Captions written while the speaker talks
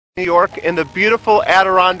New York in the beautiful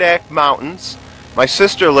Adirondack Mountains. My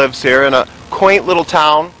sister lives here in a quaint little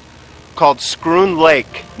town called Schroon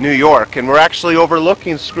Lake, New York, and we're actually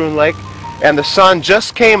overlooking Schroon Lake, and the sun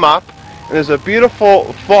just came up and there's a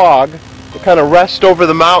beautiful fog that kind of rests over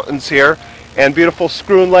the mountains here and beautiful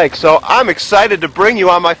Schroon Lake. So I'm excited to bring you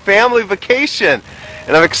on my family vacation,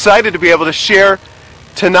 and I'm excited to be able to share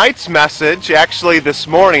tonight's message. Actually this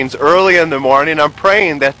morning's early in the morning. I'm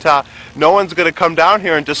praying that no one's going to come down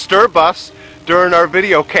here and disturb us during our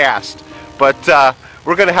video cast, but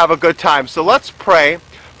we're going to have a good time. So let's pray.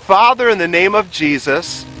 Father, in the name of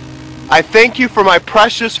Jesus, I thank you for my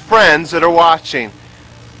precious friends that are watching.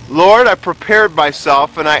 Lord, I prepared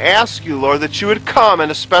myself, and I ask you, Lord, that you would come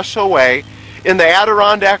in a special way in the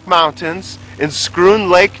Adirondack Mountains in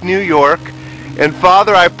Schroon Lake, New York. And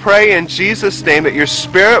Father, I pray in Jesus' name that your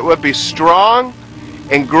Spirit would be strong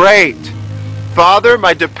and great. Father,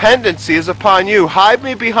 my dependency is upon you. Hide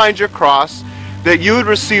me behind your cross, that you would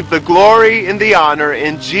receive the glory and the honor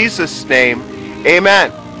in Jesus' name.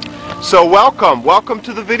 Amen. So welcome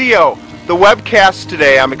to the video, the webcast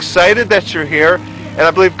today. I'm excited that you're here, and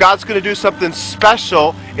I believe God's going to do something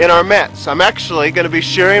special in our midst. I'm actually going to be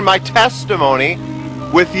sharing my testimony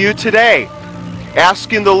with you today,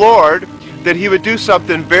 asking the Lord that he would do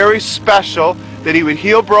something very special, that he would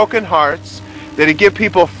heal broken hearts, that he'd give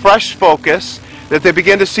people fresh focus, that they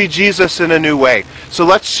begin to see Jesus in a new way. So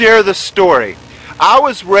let's share the story. I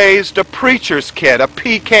was raised a preacher's kid, a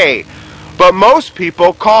PK, but most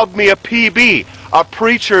people called me a PB, a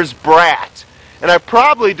preacher's brat. And I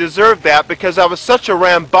probably deserved that because I was such a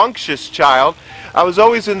rambunctious child. I was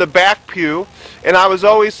always in the back pew, and I was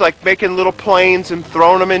always like making little planes and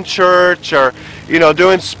throwing them in church, or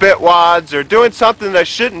doing spit wads, or doing something that I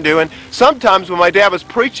shouldn't do. And sometimes when my dad was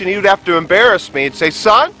preaching, he would have to embarrass me. He'd say,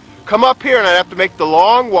 "Son, come up here," and I'd have to make the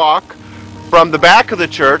long walk from the back of the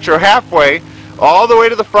church, or halfway, all the way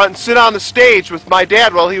to the front, and sit on the stage with my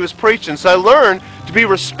dad while he was preaching. So I learned to be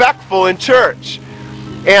respectful in church.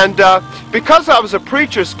 And because I was a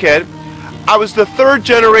preacher's kid, I was the third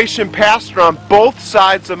generation pastor on both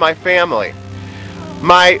sides of my family.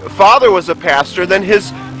 My father was a pastor, then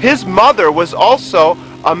his mother was also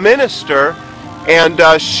a minister,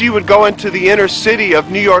 and she would go into the inner city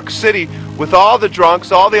of New York City with all the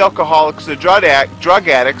drunks, all the alcoholics, the drug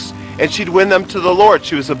addicts, and she'd win them to the Lord.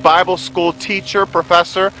 She was a Bible school teacher,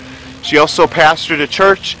 professor. She also pastored a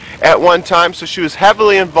church at one time, so she was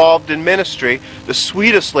heavily involved in ministry, the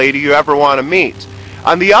sweetest lady you ever want to meet.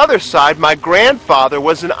 On the other side, my grandfather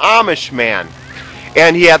was an Amish man,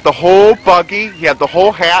 and he had the whole buggy, he had the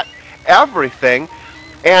whole hat, everything,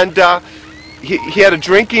 and he had a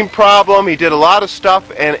drinking problem. He did a lot of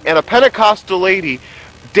stuff, and a Pentecostal lady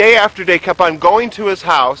day after day kept on going to his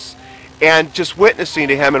house and just witnessing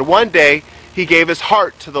to him. And one day he gave his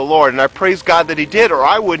heart to the Lord, and I praise God that he did, or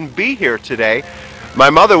I wouldn't be here today. My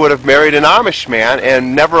mother would have married an Amish man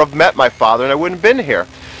and never have met my father, and I wouldn't have been here.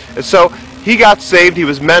 And so he got saved. He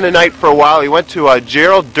was Mennonite for a while. He went to a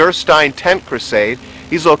Gerald Durstein tent crusade.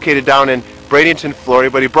 He's located down in Bradenton,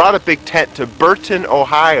 Florida, but he brought a big tent to Burton,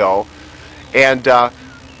 Ohio, and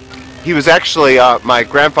he was actually, my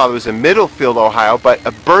grandfather was in Middlefield, Ohio, but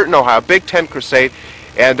Burton, Ohio, big tent crusade,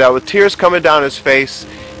 and with tears coming down his face,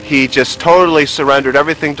 he just totally surrendered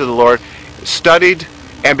everything to the Lord, studied,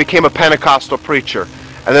 and became a Pentecostal preacher.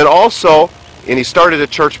 And then also, and he started a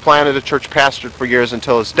church, planted a church, pastored for years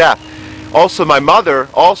until his death. Also, my mother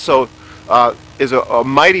also is a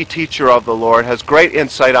mighty teacher of the Lord, has great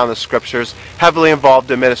insight on the scriptures, heavily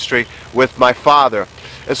involved in ministry with my father.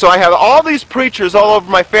 And so I have all these preachers all over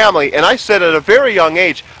my family, and I said at a very young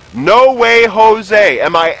age, no way, Jose,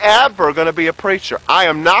 am I ever going to be a preacher. I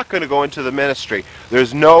am not going to go into the ministry.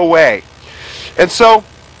 There's no way. And so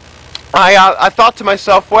I thought to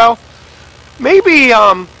myself, well, maybe,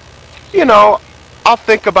 I'll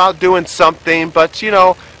think about doing something, but,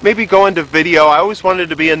 maybe go into video. I always wanted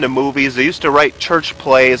to be into movies. I used to write church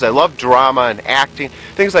plays. I love drama and acting,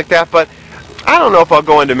 things like that, but I don't know if I'll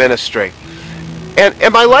go into ministry. And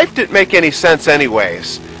my life didn't make any sense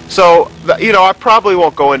anyways. So, I probably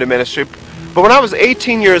won't go into ministry. But when I was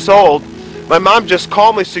 18 years old, my mom just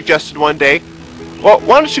calmly suggested one day, well,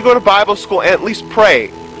 why don't you go to Bible school and at least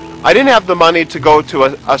pray? I didn't have the money to go to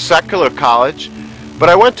a secular college, but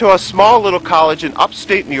I went to a small little college in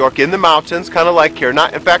upstate New York, in the mountains, kind of like here,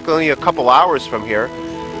 in fact, only a couple hours from here,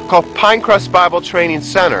 called Pinecrest Bible Training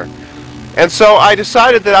Center. And so I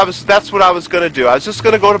decided that that's what I was going to do. I was just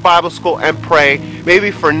going to go to Bible school and pray,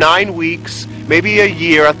 maybe for 9 weeks, maybe a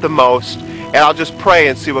year at the most, and I'll just pray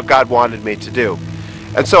and see what God wanted me to do.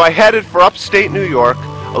 And so I headed for upstate New York,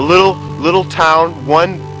 a little town,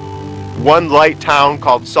 one one light town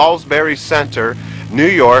called Salisbury Center, New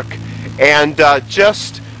York, and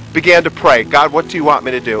just began to pray, God, what do you want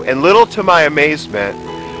me to do? And little to my amazement,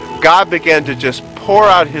 God began to just pour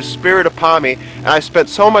out His Spirit upon me, and I spent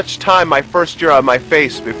so much time my first year on my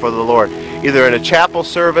face before the Lord, either in a chapel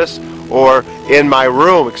service or in my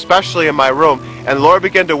room, especially in my room, and the Lord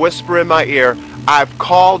began to whisper in my ear, I've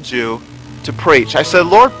called you to preach. I said,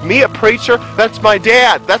 Lord, me a preacher? That's my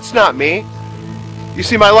dad. That's not me. You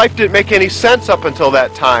see, my life didn't make any sense up until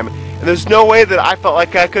that time, and there's no way that I felt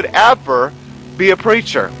like I could ever be a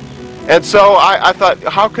preacher. And so I thought,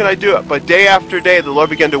 how can I do it? But day after day, the Lord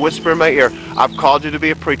began to whisper in my ear, I've called you to be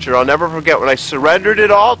a preacher. I'll never forget when I surrendered it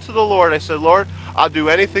all to the Lord. I said, Lord, I'll do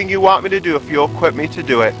anything you want me to do if you'll equip me to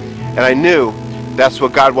do it. And I knew that's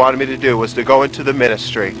what God wanted me to do, was to go into the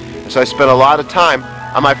ministry. And so I spent a lot of time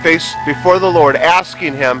on my face before the Lord,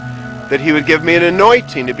 asking Him that He would give me an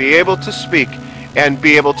anointing to be able to speak and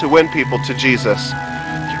be able to win people to Jesus.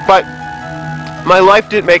 But my life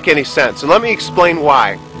didn't make any sense. And let me explain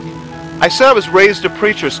why. I said I was raised a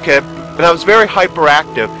preacher's kid, and I was very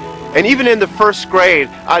hyperactive. And even in the first grade,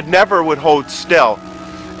 I never would hold still.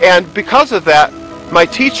 And because of that, my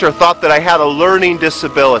teacher thought that I had a learning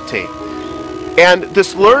disability. And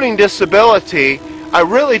this learning disability, I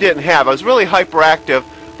really didn't have. I was really hyperactive,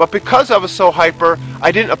 but because I was so hyper,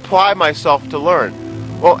 I didn't apply myself to learn.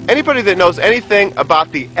 Well, anybody that knows anything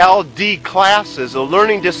about the LD classes, the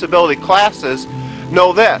learning disability classes,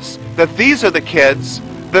 know this, that these are the kids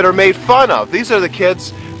that are made fun of. These are the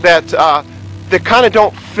kids that kind of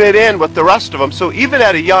don't fit in with the rest of them. So even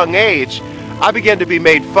at a young age, I began to be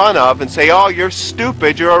made fun of and say, oh, you're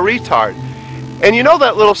stupid, you're a retard. And you know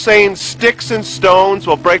that little saying, sticks and stones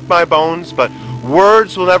will break my bones, but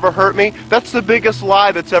words will never hurt me? That's the biggest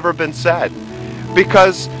lie that's ever been said.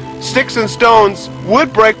 Because sticks and stones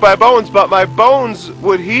would break my bones, but my bones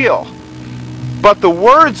would heal. But the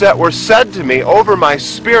words that were said to me over my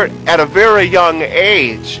spirit at a very young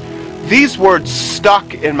age, these words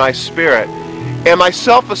stuck in my spirit. And my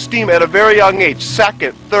self-esteem at a very young age,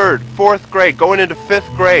 second, third, fourth grade, going into fifth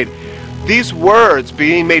grade, these words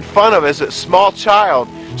being made fun of as a small child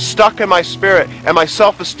stuck in my spirit, and my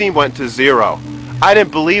self-esteem went to zero. I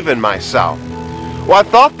didn't believe in myself. Well, I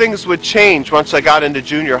thought things would change once I got into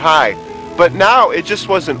junior high, but now it just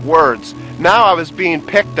wasn't words. Now I was being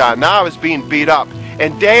picked on. Now I was being beat up.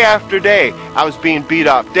 And day after day, I was being beat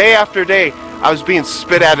up. Day after day, I was being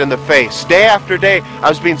spit at in the face. Day after day, I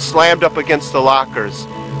was being slammed up against the lockers.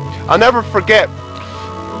 I'll never forget,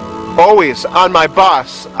 always on my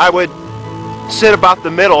bus, I would sit about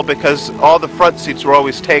the middle because all the front seats were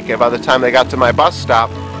always taken by the time they got to my bus stop.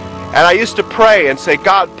 And I used to pray and say,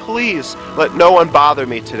 God, please let no one bother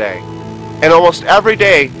me today. And almost every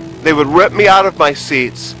day, they would rip me out of my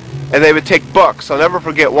seats, and they would take books. I'll never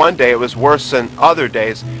forget one day, it was worse than other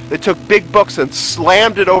days. They took big books and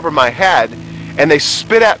slammed it over my head, and they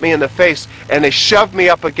spit at me in the face, and they shoved me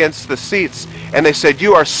up against the seats, and they said,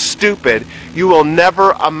 you are stupid. You will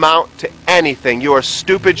never amount to anything. You are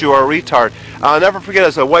stupid. You are a retard. I'll never forget,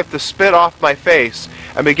 as I wiped the spit off my face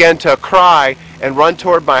and began to cry and run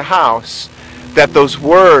toward my house, that those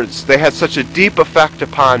words, they had such a deep effect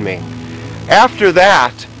upon me. After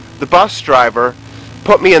that, the bus driver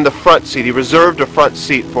put me in the front seat. He reserved a front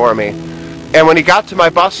seat for me. And when he got to my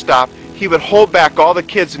bus stop, he would hold back all the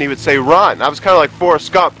kids and he would say, run. I was kind of like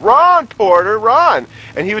Forrest Gump. Run, Porter, run.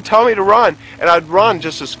 And he would tell me to run, and I'd run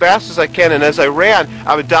just as fast as I can. And as I ran,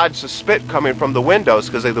 I would dodge the spit coming from the windows,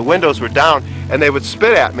 because the windows were down, and they would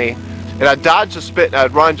spit at me. And I'd dodge the spit, and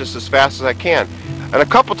I'd run just as fast as I can. And a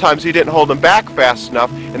couple times he didn't hold them back fast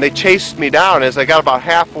enough, and they chased me down. As I got about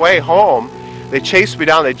halfway home, they chased me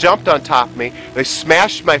down, they jumped on top of me, they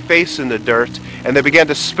smashed my face in the dirt, and they began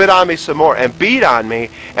to spit on me some more and beat on me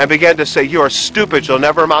and began to say, you are stupid, you'll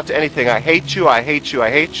never amount to anything, I hate you, I hate you, I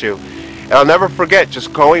hate you. And I'll never forget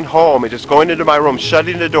just going home and just going into my room,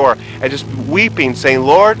 shutting the door, and just weeping, saying,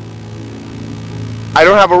 Lord, I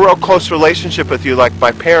don't have a real close relationship with you like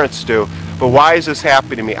my parents do, but why is this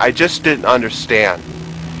happening to me? I just didn't understand.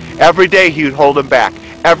 Every day he would hold him back.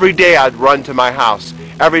 Every day I'd run to my house.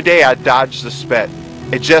 Every day I'd dodge the spit.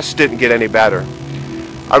 It just didn't get any better.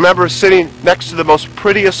 I remember sitting next to the most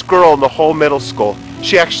prettiest girl in the whole middle school.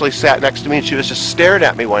 She actually sat next to me, and she was just staring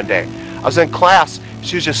at me one day. I was in class.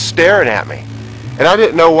 She was just staring at me. And I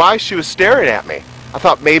didn't know why she was staring at me. I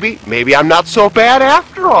thought, maybe I'm not so bad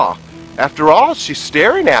after all. After all, she's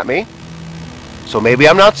staring at me, so maybe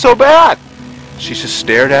I'm not so bad. She just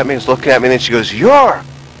stared at me, was looking at me, and then she goes, you're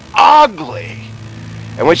ugly.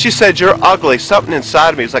 And when she said, you're ugly, something inside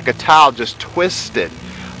of me was like a towel just twisted.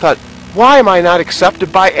 I thought, why am I not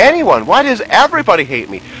accepted by anyone? Why does everybody hate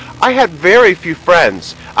me? I had very few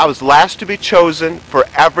friends. I was last to be chosen for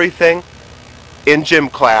everything in gym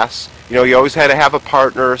class. You know, you always had to have a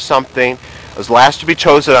partner or something. I was last to be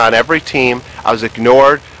chosen on every team. I was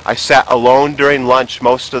ignored. I sat alone during lunch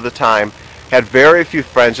most of the time. Had very few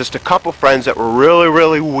friends, just a couple friends that were really,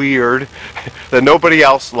 really weird that nobody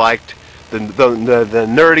else liked. The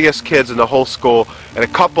nerdiest kids in the whole school, and a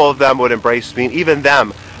couple of them would embrace me, and even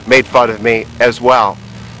them made fun of me as well.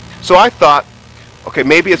 So I thought, okay,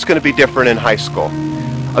 maybe it's going to be different in high school.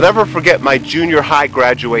 I'll never forget my junior high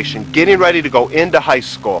graduation, getting ready to go into high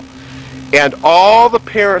school, and all the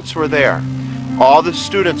parents were there. All the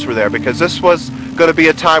students were there, because this was going to be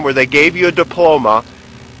a time where they gave you a diploma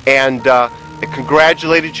and it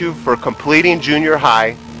congratulated you for completing junior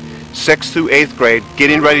high, 6th through 8th grade,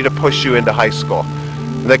 getting ready to push you into high school.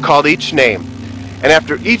 And they called each name. And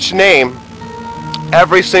after each name,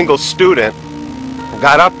 every single student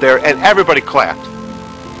got up there and everybody clapped.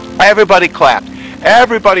 Everybody clapped.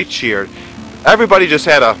 Everybody cheered. Everybody just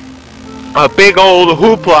had a big old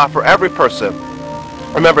hoopla for every person.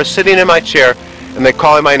 I remember sitting in my chair and they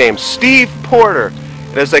called my name, Steve Porter.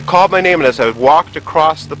 And as they called my name and as I walked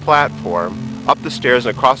across the platform, up the stairs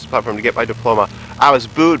and across the platform to get my diploma, I was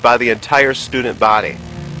booed by the entire student body.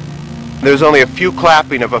 There was only a few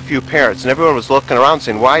clapping of a few parents, and everyone was looking around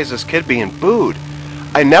saying, why is this kid being booed?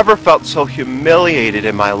 I never felt so humiliated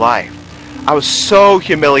in my life. I was so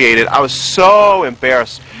humiliated. I was so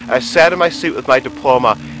embarrassed. I sat in my seat with my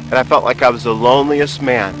diploma, and I felt like I was the loneliest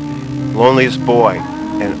man, loneliest boy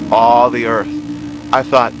in all the earth. I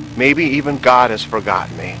thought, maybe even God has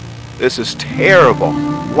forgotten me. This is terrible.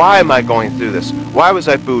 Why am I going through this? Why was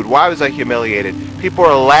I booed? Why was I humiliated? People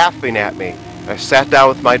are laughing at me. I sat down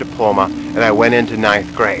with my diploma and I went into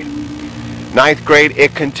 9th grade. 9th grade,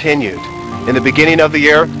 it continued. In the beginning of the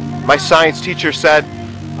year, my science teacher said,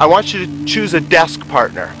 I want you to choose a desk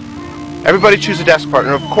partner. Everybody choose a desk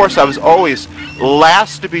partner. Of course, I was always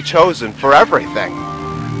last to be chosen for everything.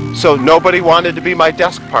 So nobody wanted to be my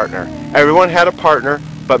desk partner. Everyone had a partner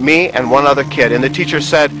but me and one other kid. And the teacher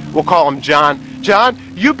said, we'll call him John. John,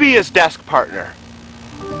 you be his desk partner.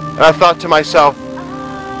 And I thought to myself,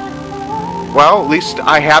 well, at least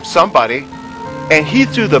I have somebody. And he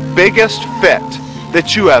threw the biggest fit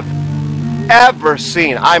that you have ever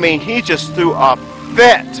seen. I mean, he just threw a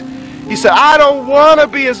fit. He said, I don't want to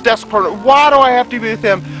be his desk partner. Why do I have to be with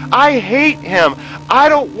him? I hate him. I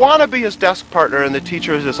don't want to be his desk partner. And the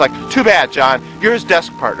teacher was just like, too bad, John. You're his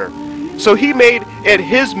desk partner. So he made it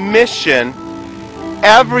his mission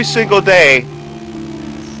every single day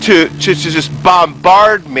to just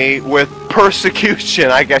bombard me with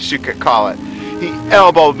persecution, I guess you could call it. He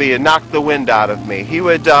elbowed me and knocked the wind out of me. He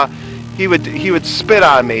would spit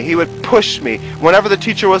on me. He would push me. Whenever the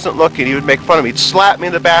teacher wasn't looking, he would make fun of me. He'd slap me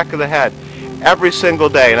in the back of the head every single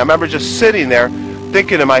day. And I remember just sitting there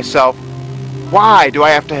thinking to myself, why do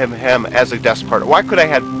I have to have him as a desk partner? Why could I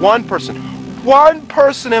have one person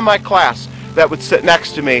in my class that would sit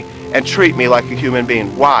next to me and treat me like a human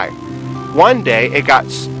being? Why? One day it got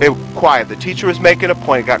quiet. The teacher was making a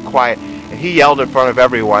point. It got quiet, and he yelled in front of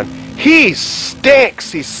everyone, he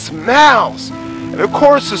stinks, he smells. And of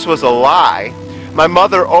course this was a lie. My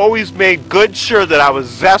mother always made good sure that I was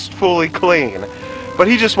zestfully clean. But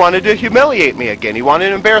he just wanted to humiliate me again. He wanted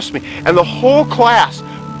to embarrass me. And the whole class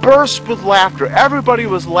burst with laughter. Everybody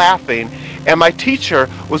was laughing, and my teacher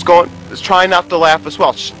was trying not to laugh as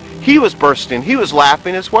well. He was bursting. He was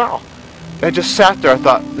laughing as well. I just sat there. I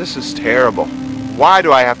thought, this is terrible. Why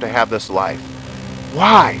do I have to have this life?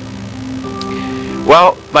 Why?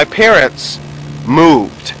 Well, my parents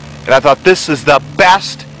moved, and I thought, this is the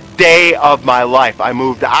best day of my life. I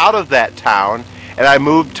moved out of that town, and I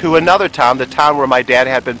moved to another town, the town where my dad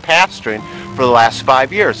had been pastoring for the last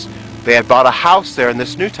 5 years. They had bought a house there in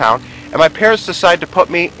this new town, and my parents decided to put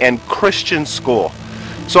me in Christian school.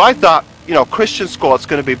 So I thought, you know, Christian school, it's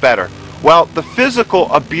going to be better. Well, the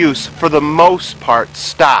physical abuse, for the most part,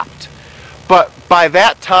 stopped. But by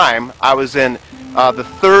that time, I was in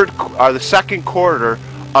the second quarter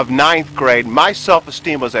of 9th grade. My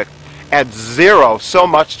self-esteem was at zero, so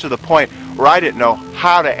much to the point where I didn't know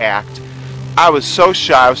how to act. I was so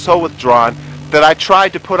shy, I was so withdrawn, that I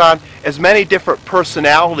tried to put on as many different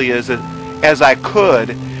personalities as I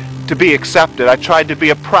could to be accepted. I tried to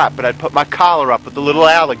be a prep, but I'd put my collar up with the little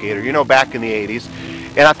alligator, you know, back in the 80s.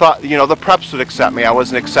 And I thought, you know, the preps would accept me. I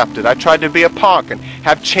wasn't accepted. I tried to be a punk and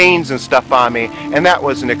have chains and stuff on me, and that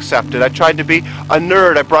wasn't accepted. I tried to be a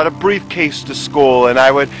nerd. I brought a briefcase to school, and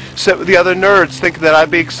I would sit with the other nerds thinking that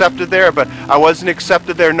I'd be accepted there, but I wasn't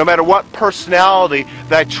accepted there. No matter what personality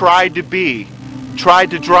that I tried to be,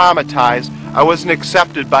 tried to dramatize, I wasn't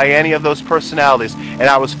accepted by any of those personalities, and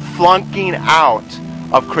I was flunking out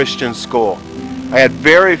of Christian school. I had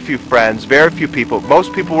very few friends, very few people.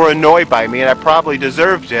 Most people were annoyed by me, and I probably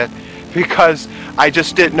deserved it because I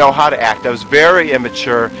just didn't know how to act. I was very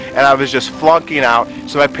immature, and I was just flunking out.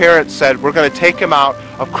 So my parents said, we're going to take him out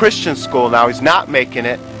of Christian school now. He's not making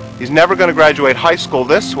it. He's never going to graduate high school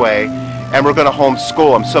this way, and we're going to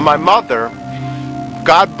homeschool him. So my mother,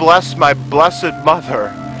 God bless my blessed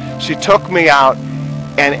mother, she took me out,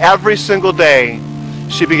 and every single day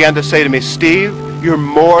she began to say to me, Steve, you're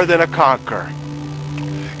more than a conqueror.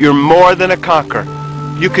 You're more than a conqueror.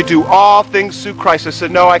 You could do all things through Christ. I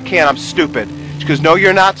said, no, I can't. I'm stupid. She goes, no,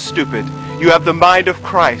 you're not stupid. You have the mind of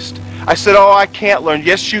Christ. I said, oh, I can't learn.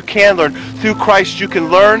 Yes, you can learn. Through Christ, you can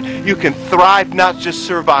learn. You can thrive, not just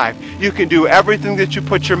survive. You can do everything that you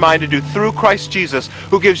put your mind to do through Christ Jesus,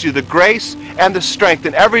 who gives you the grace and the strength.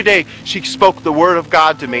 And every day, she spoke the Word of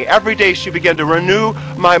God to me. Every day, she began to renew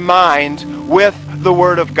my mind with the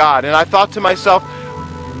Word of God. And I thought to myself,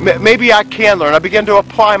 maybe I can learn. I began to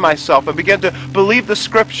apply myself. I began to believe the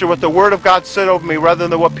Scripture, what the Word of God said over me, rather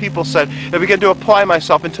than what people said. I began to apply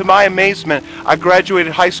myself. And to my amazement, I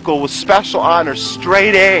graduated high school with special honors,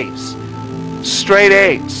 straight A's. Straight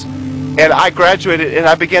A's. And I graduated, and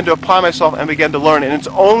I began to apply myself and began to learn. And it's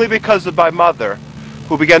only because of my mother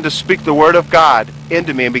who began to speak the Word of God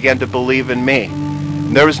into me and began to believe in me.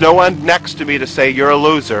 And there was no one next to me to say, you're a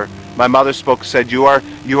loser. My mother said, you are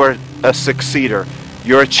a succeeder.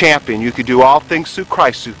 You're a champion. You can do all things through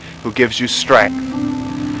Christ who gives you strength.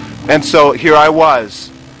 And so here I was,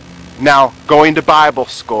 now going to Bible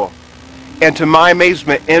school. And to my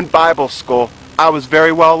amazement, in Bible school, I was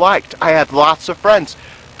very well liked. I had lots of friends.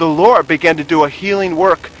 The Lord began to do a healing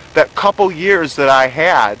work. That couple years that I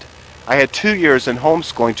had 2 years in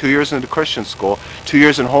homeschooling, 2 years into Christian school, 2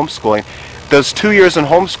 years in homeschooling. Those 2 years in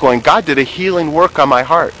homeschooling, God did a healing work on my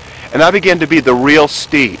heart. And I began to be the real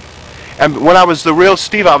Steve. And when I was the real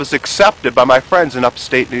Steve, I was accepted by my friends in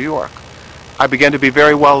upstate New York. I began to be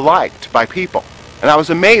very well liked by people. And I was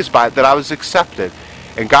amazed by it, that I was accepted.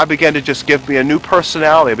 And God began to just give me a new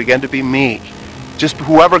personality. I began to be me. Just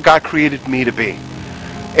whoever God created me to be.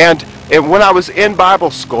 And when I was in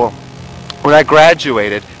Bible school, when I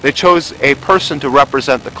graduated, they chose a person to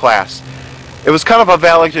represent the class. It was kind of a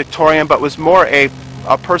valedictorian, but was more a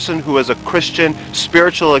person who was a Christian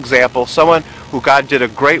spiritual example, someone who God did a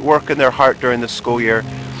great work in their heart during the school year.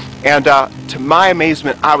 And to my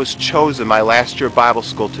amazement, I was chosen my last year of Bible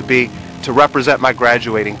school to represent my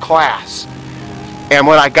graduating class. And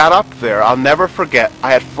when I got up there, I'll never forget,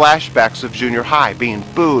 I had flashbacks of junior high, being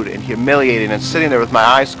booed and humiliated and sitting there with my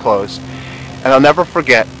eyes closed. And I'll never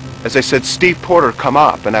forget, as they said, Steve Porter, come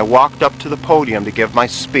up. And I walked up to the podium to give my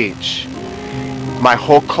speech. My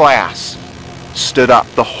whole class stood up.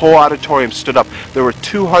 The whole auditorium stood up. There were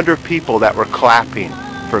 200 people that were clapping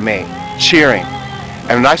for me, cheering.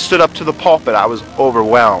 And when I stood up to the pulpit, I was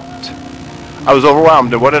overwhelmed. I was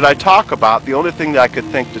overwhelmed. And what did I talk about? The only thing that I could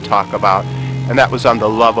think to talk about, and that was on the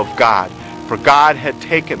love of God. For God had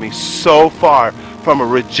taken me so far from a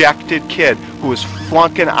rejected kid who was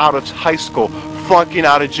flunking out of high school, flunking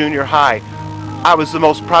out of junior high. I was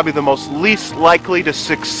probably the most least likely to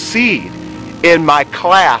succeed in my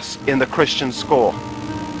class in the Christian school.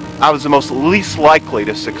 I was the most least likely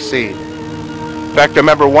to succeed. In fact, I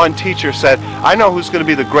remember one teacher said, I know who's going to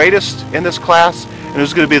be the greatest in this class and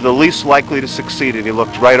who's going to be the least likely to succeed. And he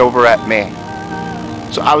looked right over at me.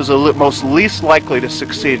 So I was the most least likely to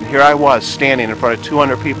succeed. And here I was standing in front of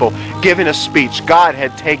 200 people giving a speech. God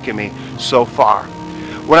had taken me so far.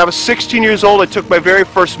 When I was 16 years old, I took my very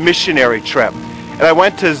first missionary trip. And I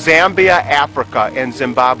went to Zambia, Africa, and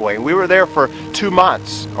Zimbabwe. And we were there for 2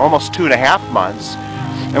 months, almost 2.5 months.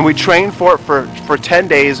 And we trained for it for 10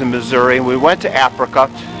 days in Missouri. And we went to Africa.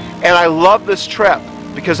 And I loved this trip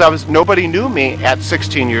because nobody knew me at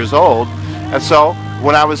 16 years old. And so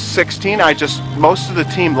when I was 16, most of the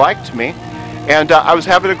team liked me. And I was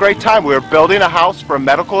having a great time. We were building a house for a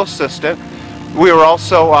medical assistant. We were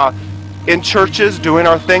also in churches doing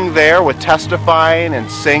our thing there with testifying and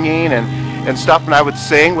singing and stuff, and I would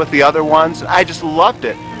sing with the other ones. I just loved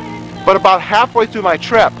it. But about halfway through my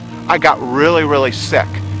trip, I got really, really sick.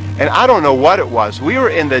 And I don't know what it was. We were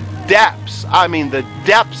in the depths, the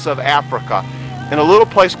depths of Africa, in a little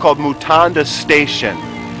place called Mutanda Station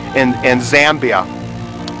in Zambia.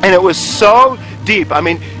 And it was so deep.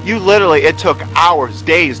 It took hours,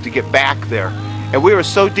 days to get back there. And we were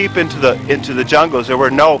so deep into the jungles, there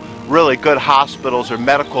were no really good hospitals or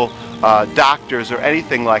medical doctors or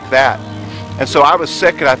anything like that. And so I was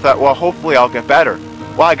sick, and I thought, well, hopefully I'll get better.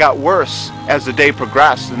 Well, I got worse as the day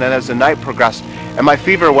progressed, and then as the night progressed, and my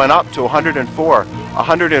fever went up to 104,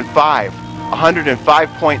 105,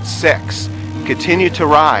 105.6, continued to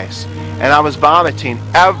rise, and I was vomiting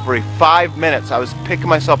every 5 minutes. I was picking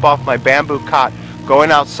myself off my bamboo cot,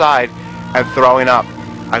 going outside, and throwing up.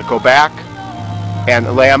 I'd go back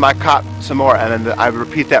and lay on my cot some more, and then I would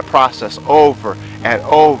repeat that process over and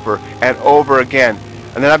over and over again.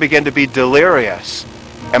 And then I began to be delirious,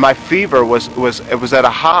 and my fever was at a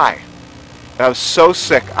high. And I was so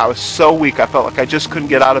sick, I was so weak, I felt like I just couldn't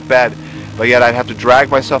get out of bed, but yet I'd have to drag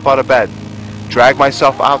myself out of bed, drag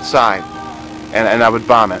myself outside, and I would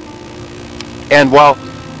vomit. And well,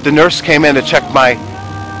 the nurse came in to check my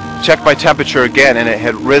temperature again, and it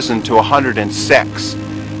had risen to 106.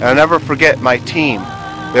 And I'll never forget my team.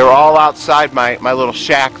 They were all outside my little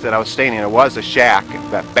shack that I was staying in. It was a shack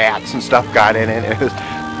that bats and stuff got in it.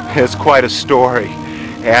 It was quite a story.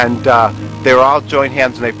 And they were all joined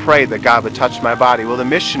hands, and they prayed that God would touch my body. Well, the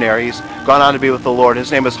missionary's gone on to be with the Lord.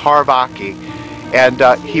 His name was Harvaki,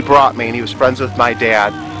 and he brought me, and he was friends with my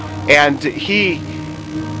dad. And he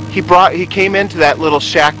came into that little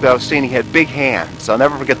shack that I was staying. He had big hands. I'll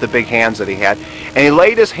never forget the big hands that he had. And he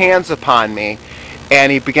laid his hands upon me,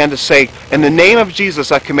 and he began to say, in the name of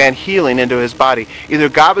Jesus, I command healing into his body. Either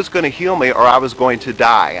God was going to heal me or I was going to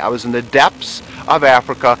die. I was in the depths of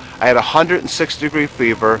Africa. I had 106-degree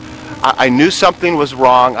fever. I knew something was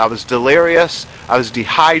wrong. I was delirious. I was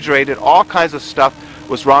dehydrated. All kinds of stuff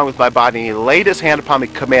was wrong with my body. And he laid his hand upon me,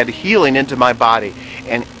 commanded healing into my body,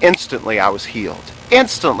 and instantly I was healed.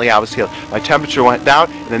 Instantly I was healed. My temperature went down,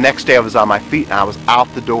 and the next day I was on my feet and I was out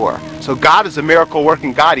the door. So God is a miracle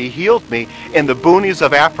working God. He healed me in the boonies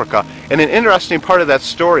of Africa. And an interesting part of that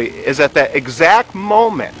story is at that exact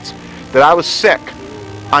moment that I was sick,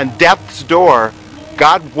 on death's door,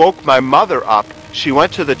 God woke my mother up. She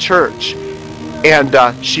went to the church,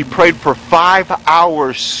 and she prayed for 5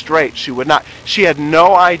 hours straight. She had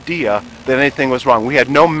no idea that anything was wrong. We had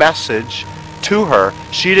no message to her.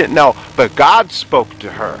 She didn't know, but God spoke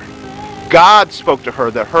to her. God spoke to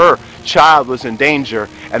her that her child was in danger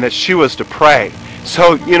and that she was to pray.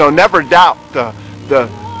 So, never doubt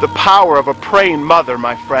the power of a praying mother,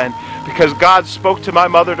 my friend, because God spoke to my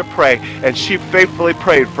mother to pray, and she faithfully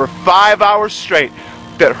prayed for 5 hours straight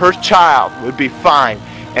that her child would be fine,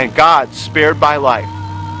 and God spared my life.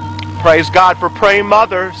 Praise God for praying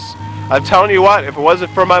mothers. I'm telling you what, if it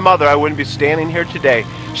wasn't for my mother, I wouldn't be standing here today.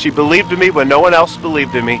 She believed in me when no one else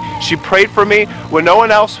believed in me. She prayed for me when no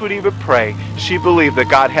one else would even pray. She believed that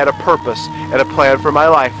God had a purpose and a plan for my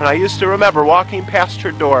life. And I used to remember walking past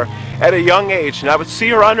her door at a young age, and I would see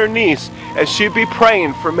her on her knees, and she'd be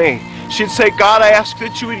praying for me. She'd say, God, I ask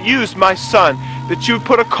that you would use my son, that you would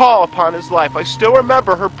put a call upon his life. I still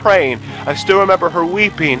remember her praying. I still remember her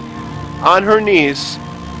weeping on her knees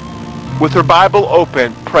with her Bible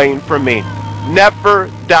open, praying for me.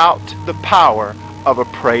 Never doubt the power of a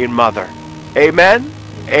praying mother. Amen?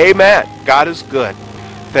 Amen. God is good.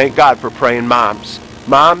 Thank God for praying moms.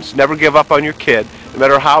 Moms, never give up on your kid, no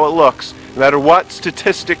matter how it looks, no matter what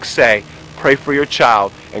statistics say. Pray for your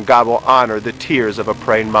child, and God will honor the tears of a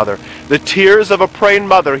praying mother. The tears of a praying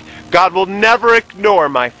mother, God will never ignore,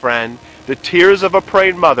 my friend. The tears of a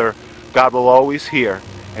praying mother, God will always hear,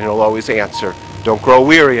 and He'll always answer. Don't grow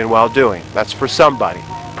weary in well-doing. That's for somebody.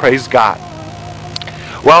 Praise God.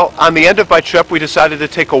 Well, on the end of my trip, we decided to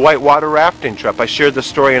take a whitewater rafting trip. I shared the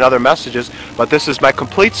story in other messages, but this is my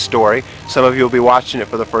complete story. Some of you will be watching it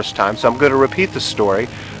for the first time, so I'm going to repeat the story.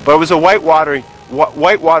 But it was a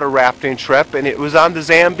whitewater rafting trip, and it was on the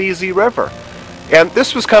Zambezi River. And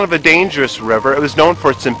this was kind of a dangerous river. It was known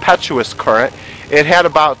for its impetuous current. It had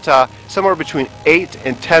about somewhere between 8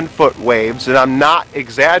 and 10-foot waves, and I'm not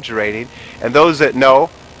exaggerating. And those that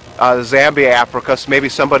know Zambia, Africa, so maybe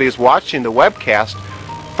somebody is watching the webcast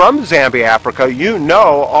from Zambia, Africa, you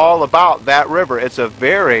know all about that river. It's a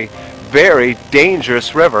very, very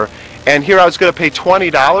dangerous river. And here I was going to pay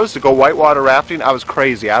 $20 to go whitewater rafting. I was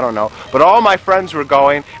crazy, I don't know. But all my friends were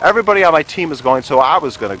going. Everybody on my team was going, so I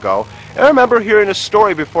was going to go. And I remember hearing a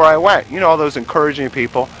story before I went. You know, all those encouraging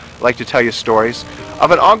people like to tell you stories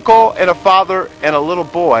of an uncle and a father and a little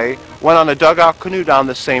boy went on a dugout canoe down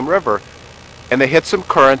the same river. And they hit some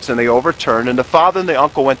currents and they overturned. And the father and the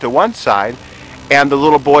uncle went to one side, and the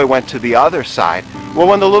little boy went to the other side. Well,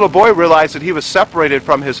 when the little boy realized that he was separated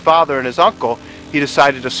from his father and his uncle, he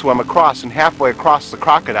decided to swim across, and halfway across, the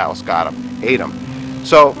crocodiles got him, ate him.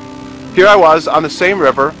 So here I was on the same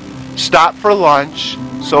river, stopped for lunch.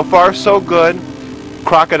 So far, so good.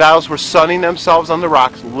 Crocodiles were sunning themselves on the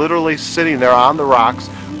rocks, literally sitting there on the rocks,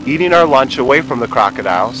 eating our lunch away from the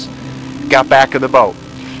crocodiles. Got back in the boat.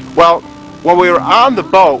 Well, when we were on the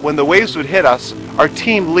boat, when the waves would hit us, our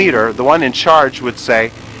team leader, the one in charge, would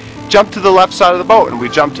say, jump to the left side of the boat. And we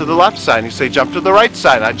jump to the left side. And he'd say, jump to the right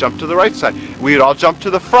side. And I'd jump to the right side. We'd all jump to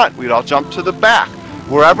the front. We'd all jump to the back.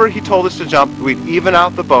 Wherever he told us to jump, we'd even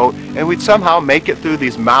out the boat, and we'd somehow make it through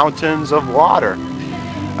these mountains of water.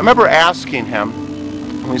 I remember asking him,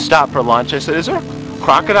 when we stopped for lunch, I said, is there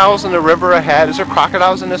crocodiles in the river ahead? Is there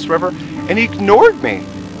crocodiles in this river? And he ignored me.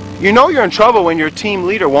 You know you're in trouble when your team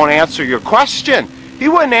leader won't answer your question. He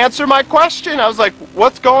wouldn't answer my question. I was like,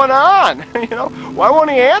 what's going on? You know, why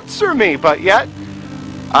won't he answer me? But yet,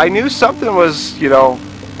 I knew something was, you know,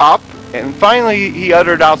 up. And finally, he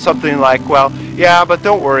uttered out something like, well, yeah, but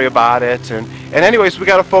don't worry about it. And anyways, we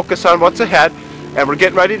got to focus on what's ahead. And we're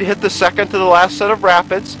getting ready to hit the second to the last set of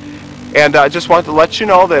rapids. And I just wanted to let you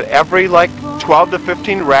know that every, like, 12 to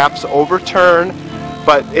 15 raps overturn.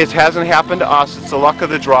 But it hasn't happened to us. It's the luck of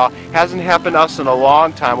the draw. It hasn't happened to us in a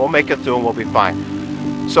long time. We'll make it through and we'll be fine.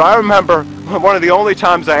 So I remember one of the only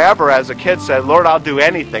times I ever, as a kid, said, Lord, I'll do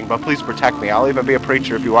anything, but please protect me. I'll even be a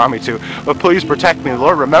preacher if you want me to, but please protect me.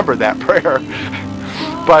 Lord, remember that prayer.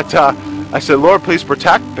 But I said, Lord, please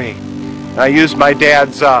protect me. And I used my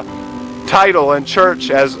dad's title in church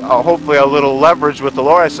as hopefully a little leverage with the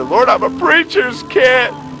Lord. I said, Lord, I'm a preacher's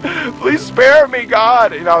kid. Please spare me,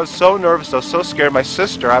 God. You know, I was so nervous. I was so scared. My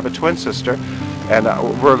sister, I have a twin sister, and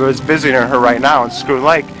we're visiting her right now in Scroon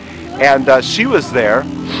Lake, and she was there,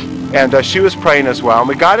 and she was praying as well. And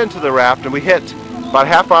we got into the raft, and we hit, about a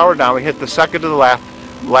half hour down, we hit the second to the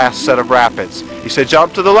last set of rapids. He said,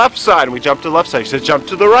 jump to the left side, and we jumped to the left side. He said, jump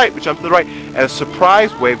to the right. We jumped to the right. And a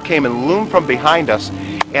surprise wave came and loomed from behind us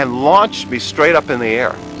and launched me straight up in the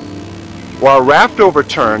air. While our raft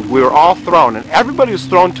overturned, we were all thrown, and everybody was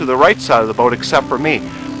thrown to the right side of the boat except for me.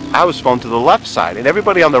 I was thrown to the left side, and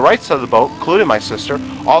everybody on the right side of the boat, including my sister,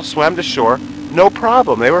 all swam to shore, no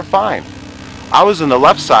problem. They were fine. I was in the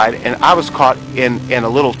left side, and I was caught in a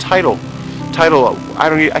little tidal, I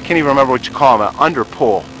can't even remember what you call them, an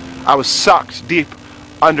underpull. I was sucked deep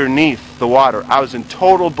underneath the water. I was in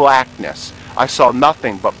total blackness. I saw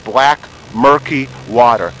nothing but black, murky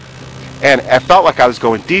water. And I felt like I was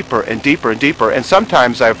going deeper and deeper and deeper. And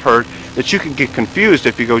sometimes I've heard that you can get confused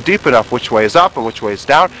if you go deep enough which way is up and which way is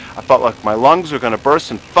down. I felt like my lungs were going to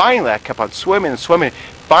burst, and finally I kept on swimming and swimming.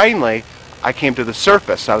 Finally, I came to the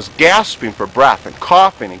surface. I was gasping for breath and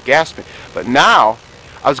coughing and gasping. But now,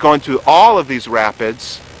 I was going through all of these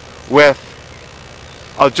rapids with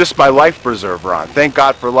just my life preserver on. Thank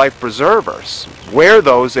God for life preservers. Wear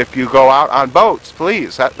those if you go out on boats,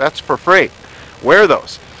 please. That's for free. Wear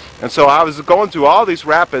those. And so I was going through all these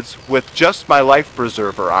rapids with just my life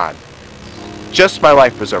preserver on. Just my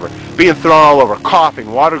life preserver. Being thrown all over,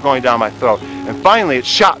 coughing, water going down my throat. And finally it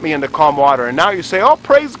shot me into calm water. And now you say, oh,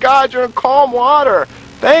 praise God, you're in calm water.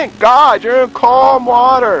 Thank God, you're in calm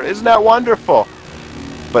water. Isn't that wonderful?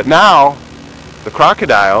 But now, the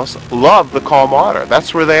crocodiles love the calm water.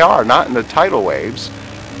 That's where they are, not in the tidal waves.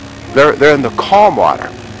 They're in the calm water.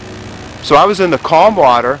 So I was in the calm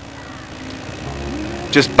water,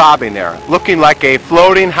 just bobbing there, looking like a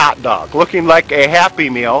floating hot dog, looking like a Happy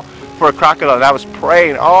Meal for a crocodile. And I was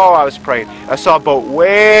praying, I was praying. I saw a boat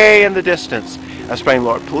way in the distance. I was praying,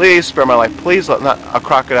 Lord, please spare my life. Please let not a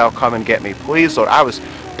crocodile come and get me. Please, Lord. I was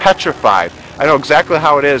petrified. I know exactly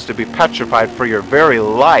how it is to be petrified for your very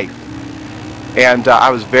life. And I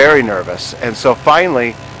was very nervous. And so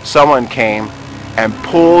finally, someone came and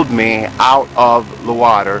pulled me out of the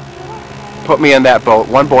water, put me in that boat.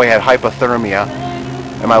 One boy had hypothermia,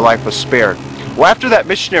 and my life was spared. Well, after that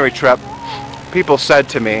missionary trip, people said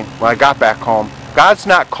to me when I got back home, God's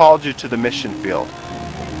not called you to the mission field.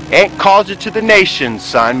 Ain't called you to the nations,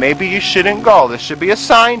 son. Maybe you shouldn't go. This should be a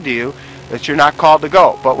sign to you that you're not called to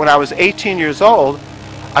go. But when I was 18 years old,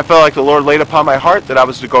 I felt like the Lord laid upon my heart that I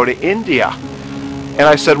was to go to India. And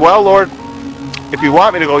I said, well, Lord, if you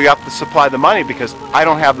want me to go, you have to supply the money, because I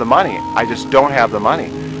don't have the money. I just don't have the money.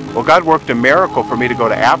 Well, God worked a miracle for me to go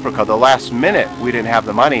to Africa. The last minute, we didn't have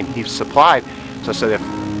the money, and He supplied. So I said, if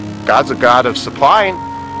God's a God of supplying,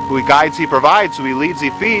 who He guides, He provides, who He leads,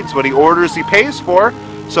 He feeds, what He orders, He pays for.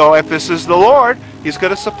 So if this is the Lord, He's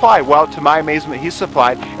going to supply. Well, to my amazement, He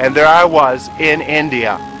supplied, and there I was in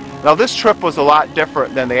India. Now, this trip was a lot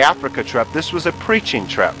different than the Africa trip. This was a preaching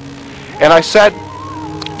trip. And I said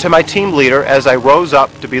to my team leader, as I rose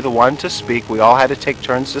up to be the one to speak, we all had to take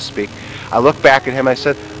turns to speak, I looked back at him, I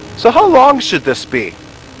said, so how long should this be?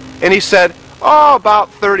 And he said, oh, about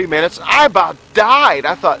 30 minutes. I about died.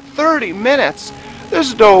 I thought, 30 minutes?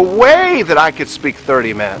 There's no way that I could speak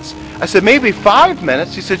 30 minutes. I said, maybe 5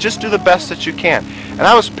 minutes. He said, just do the best that you can. And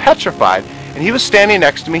I was petrified. And he was standing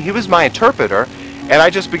next to me. He was my interpreter. And I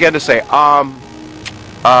just began to say,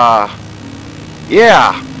 yeah,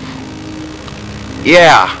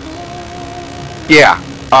 yeah, yeah.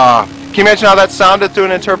 Can you imagine how that sounded through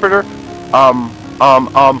an interpreter?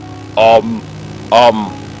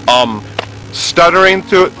 Stuttering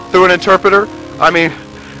through an interpreter. I mean,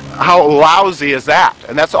 how lousy is that?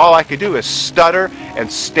 And that's all I could do is stutter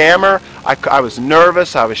and stammer. I was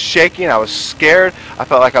nervous, I was shaking, I was scared. I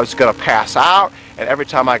felt like I was going to pass out. And every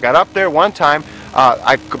time I got up there, one time,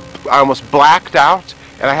 I almost blacked out.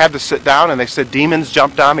 And I had to sit down, and they said demons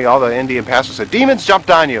jumped on me. All the Indian pastors said, demons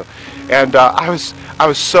jumped on you. And I was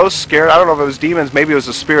so scared. I don't know if it was demons, maybe it was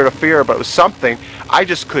a spirit of fear, but it was something. I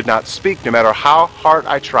just could not speak no matter how hard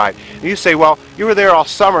I tried. And you say, well, you were there all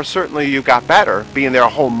summer, certainly you got better. Being there a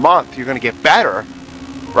whole month, you're going to get better,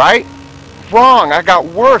 right? Wrong, I got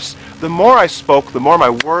worse. The more I spoke, the more my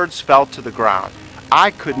words fell to the ground.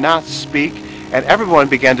 I could not speak, and everyone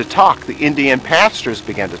began to talk. The Indian pastors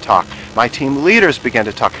began to talk. My team leaders began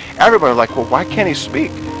to talk. Everybody was like, well, why can't he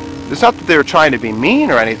speak? It's not that they were trying to be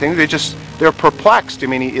mean or anything. They're perplexed. I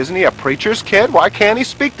mean, isn't he a preacher's kid? Why can't he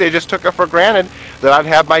speak? They just took it for granted that I'd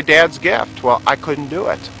have my dad's gift. Well, I couldn't do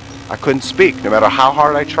it. I couldn't speak, no matter how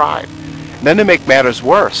hard I tried. And then to make matters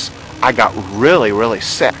worse, I got really, really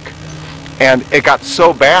sick. And it got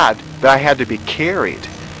so bad that I had to be carried.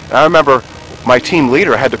 And I remember my team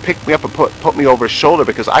leader had to pick me up and put me over his shoulder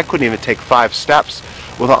because I couldn't even take 5 steps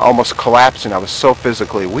without almost collapsing. I was so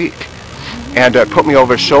physically weak. And put me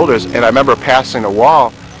over his shoulders, and I remember passing a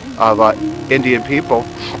wall of Indian people,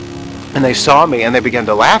 and they saw me and they began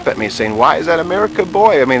to laugh at me, saying, why is that American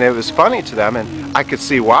boy? I mean, it was funny to them, and I could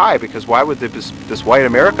see why, because why would this white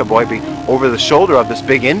American boy be over the shoulder of this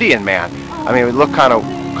big Indian man? I mean, it would look kind of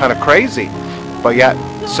crazy, but yet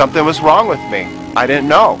something was wrong with me. I didn't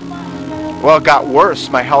know. Well, it got worse.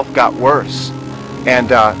 My health got worse,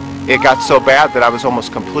 and it got so bad that I was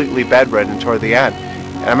almost completely bedridden toward the end.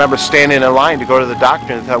 And I remember standing in line to go to the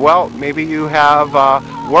doctor and thought, well, maybe you have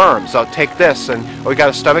worms. I'll take this. And oh, you got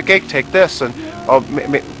a stomach ache? Take this. And oh,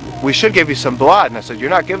 we should give you some blood. And I said,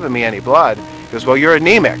 you're not giving me any blood. He goes, well, you're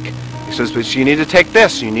anemic. He says, but you need to take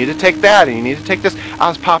this. You need to take that. And you need to take this. I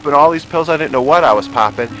was popping all these pills. I didn't know what I was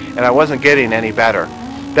popping. And I wasn't getting any better.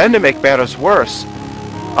 Then to make matters worse,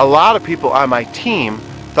 a lot of people on my team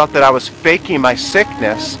thought that I was faking my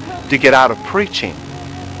sickness to get out of preaching,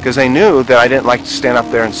 because they knew that I didn't like to stand up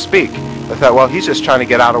there and speak. I thought, well, he's just trying to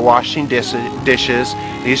get out of washing dishes.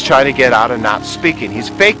 He's trying to get out of not speaking. He's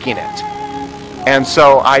faking it. And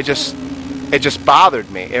so it just bothered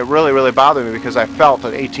me. It really, really bothered me, because I felt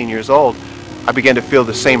at 18 years old, I began to feel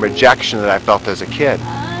the same rejection that I felt as a kid.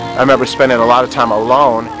 I remember spending a lot of time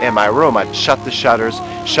alone in my room. I'd shut the shutters,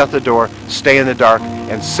 shut the door, stay in the dark,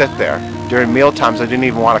 and sit there. During meal times, I didn't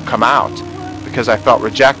even want to come out, because I felt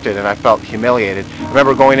rejected and I felt humiliated. I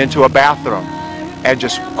remember going into a bathroom and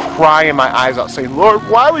just crying my eyes out, saying, Lord,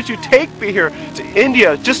 why would you take me here to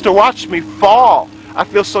India just to watch me fall? I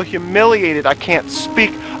feel so humiliated. I can't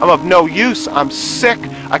speak. I'm of no use. I'm sick.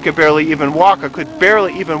 I could barely even walk. I could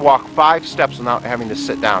barely even walk 5 steps without having to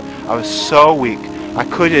sit down. I was so weak. I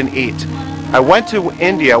couldn't eat. I went to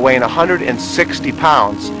India weighing 160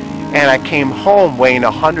 pounds, and I came home weighing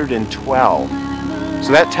 112.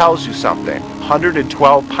 So that tells you something.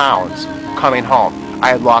 112 pounds coming home. I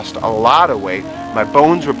had lost a lot of weight. My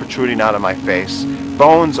bones were protruding out of my face.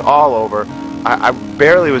 Bones all over. I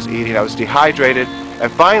barely was eating. I was dehydrated. And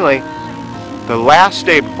finally, the last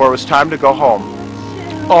day before it was time to go home,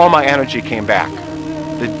 all my energy came back.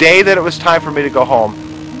 The day that it was time for me to go home,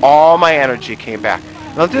 all my energy came back.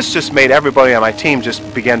 Now this just made everybody on my team just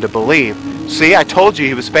begin to believe. See, I told you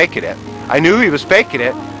he was faking it. I knew he was faking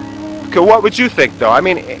it. What would you think, though? I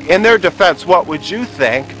mean, in their defense, what would you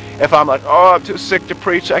think if I'm like, oh, I'm too sick to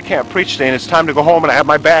preach, I can't preach today, and it's time to go home, and I have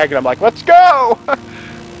my bag, and I'm like, let's go!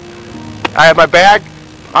 I had my bag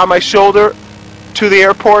on my shoulder to the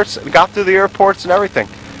airports, and got through the airports and everything.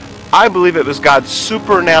 I believe it was God's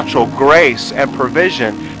supernatural grace and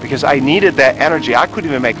provision, because I needed that energy. I couldn't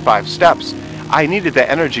even make 5 steps. I needed that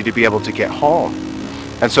energy to be able to get home.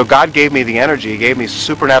 And so God gave me the energy. He gave me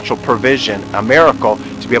supernatural provision, a miracle,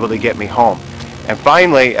 to be able to get me home. And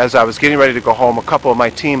finally, as I was getting ready to go home, a couple of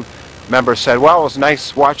my team members said, well, it was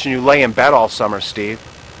nice watching you lay in bed all summer, Steve.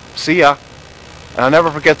 See ya. And I'll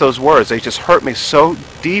never forget those words. They just hurt me so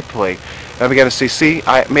deeply. And I began to see,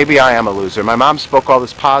 maybe I am a loser. My mom spoke all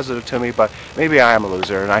this positive to me, but maybe I am a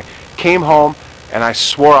loser. And I came home, and I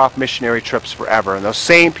swore off missionary trips forever. And those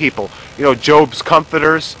same people, you know, Job's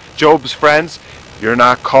comforters, Job's friends, You're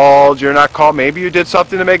not called, you're not called. Maybe you did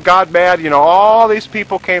something to make God mad. You know, all these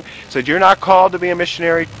people came, said, you're not called to be a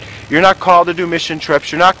missionary. You're not called to do mission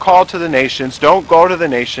trips. You're not called to the nations. Don't go to the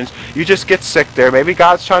nations. You just get sick there. Maybe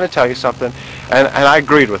God's trying to tell you something. And I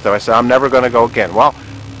agreed with them. I said, I'm never going to go again. Well,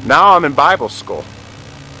 now I'm in Bible school,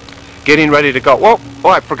 getting ready to go. Whoa,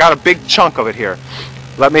 I forgot a big chunk of it here.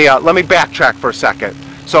 Let me backtrack for a second.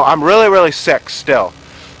 So I'm really, really sick still.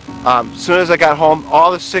 As soon as I got home,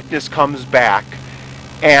 all the sickness comes back.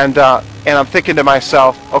 And I'm thinking to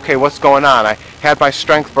myself, okay, what's going on? I had my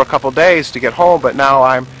strength for a couple days to get home, but now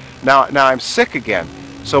I'm sick again.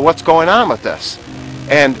 So what's going on with this?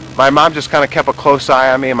 And my mom just kind of kept a close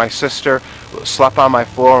eye on me, and my sister slept on my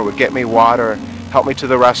floor, would get me water, and help me to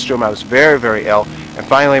the restroom. I was very, very ill. And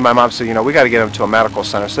finally, my mom said, you know, we got to get him to a medical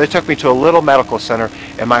center. So they took me to a little medical center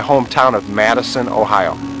in my hometown of Madison,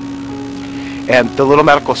 Ohio. And the little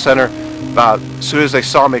medical center, as soon as they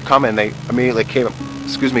saw me coming, they immediately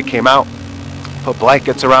came out, put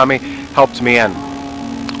blankets around me, helped me in.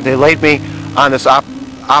 They laid me on this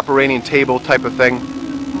operating table type of thing,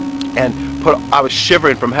 and I was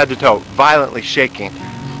shivering from head to toe, violently shaking.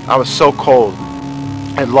 I was so cold.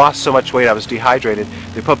 I had lost so much weight, I was dehydrated.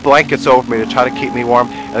 They put blankets over me to try to keep me warm,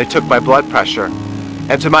 and they took my blood pressure.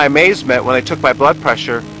 And to my amazement, when they took my blood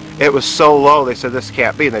pressure, it was so low, they said, this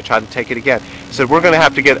can't be, and they tried to take it again. They said, we're going to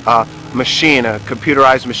have to get a machine, a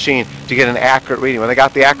computerized machine, to get an accurate reading. When they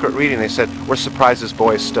got the accurate reading, they said, we're surprised this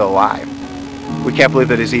boy is still alive. We can't believe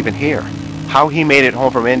that he's even here. How he made it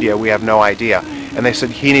home from India, we have no idea. And they said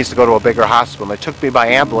he needs to go to a bigger hospital. And they took me by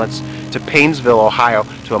ambulance to Painesville, Ohio,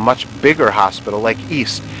 to a much bigger hospital, Lake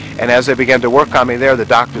East. And as they began to work on me there, the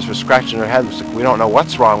doctors were scratching their heads and said, we don't know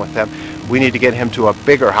what's wrong with him. We need to get him to a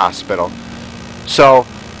bigger hospital. So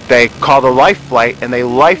they called a life flight, and they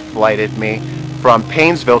life flighted me from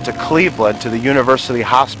Painesville to Cleveland to the University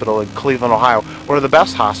Hospital in Cleveland, Ohio, one of the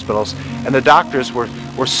best hospitals. And the doctors were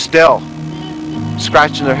still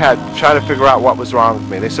scratching their head, trying to figure out what was wrong with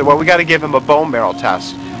me. They said, well, we got to give him a bone marrow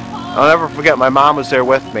test. I'll never forget, my mom was there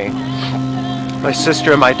with me. My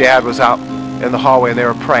sister and my dad was out in the hallway, and they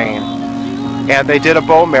were praying. And they did a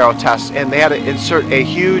bone marrow test, and they had to insert a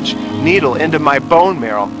huge needle into my bone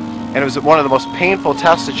marrow. And it was one of the most painful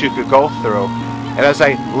tests that you could go through. And as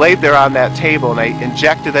I laid there on that table and I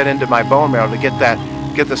injected that into my bone marrow to get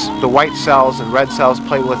the white cells and red cells,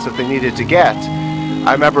 platelets that they needed to get,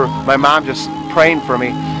 I remember my mom just praying for me,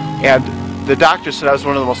 and the doctor said I was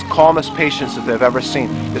one of the most calmest patients that they've ever seen.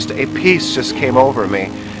 Just a peace just came over me,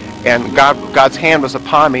 and God's hand was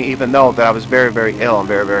upon me, even though that I was very, very ill and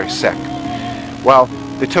very, very sick. Well,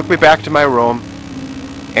 they took me back to my room,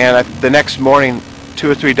 and the next morning 2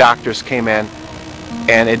 or 3 doctors came in,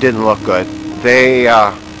 and it didn't look good. They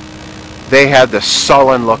had this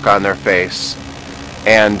sullen look on their face,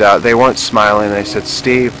 and they weren't smiling. They said,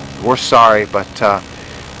 Steve, we're sorry, but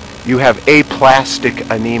you have aplastic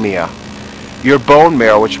anemia. Your bone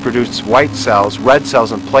marrow, which produces white cells, red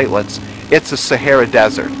cells, and platelets, it's a Sahara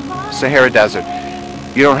Desert. Sahara Desert.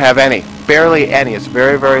 You don't have any. Barely any. It's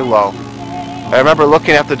very, very low. I remember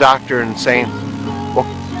looking at the doctor and saying, well,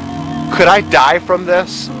 could I die from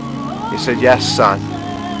this? He said, yes, son.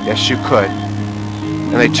 Yes, you could.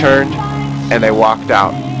 And they turned and they walked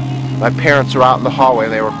out. My parents were out in the hallway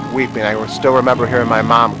and they were weeping. I still remember hearing my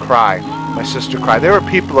mom cry, my sister cry. They were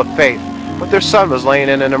people of faith, but their son was laying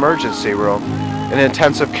in an emergency room, in an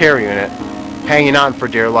intensive care unit, hanging on for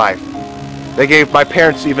dear life. They gave my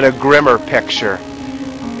parents even a grimmer picture,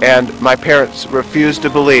 and my parents refused to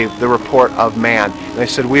believe the report of man. And they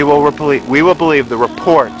said, we will believe the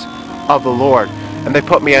report of the Lord. And they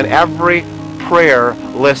put me on every prayer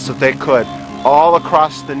list that they could. All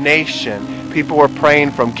across the nation, people were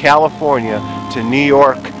praying from California to New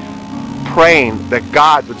York, praying that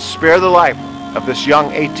God would spare the life of this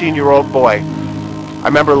young 18-year-old boy. I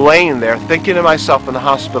remember laying there thinking to myself in the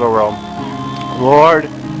hospital room, Lord,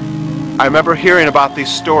 I remember hearing about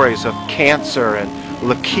these stories of cancer and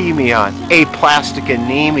leukemia and aplastic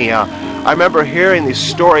anemia. I remember hearing these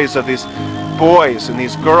stories of these boys and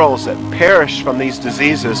these girls that perished from these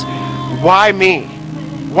diseases. Why me?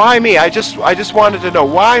 Why me? I just wanted to know,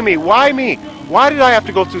 why me? Why me? Why did I have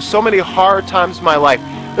to go through so many hard times in my life?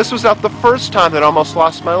 This was not the first time that I almost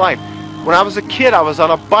lost my life. When I was a kid, I was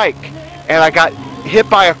on a bike, and I got hit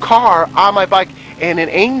by a car on my bike, and an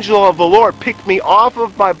angel of the Lord picked me off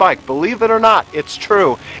of my bike. Believe it or not, it's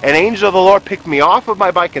true. An angel of the Lord picked me off of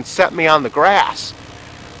my bike and set me on the grass.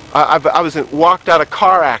 I walked out of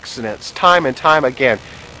car accidents time and time again.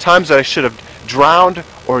 Times that I should have drowned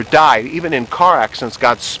or died. Even in car accidents,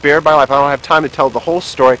 God spared my life. I don't have time to tell the whole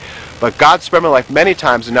story, but God spared my life many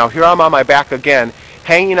times, and now here I'm on my back again,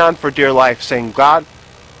 hanging on for dear life, saying, God,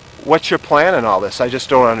 what's your plan in all this? I just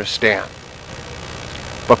don't understand.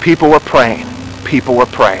 But people were praying. People were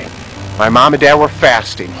praying. My mom and dad were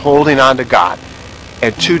fasting, holding on to God.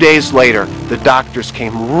 And 2 days later, the doctors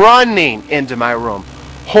came running into my room,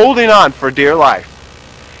 holding on for dear life,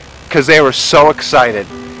 because they were so excited.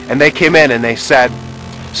 And they came in and they said,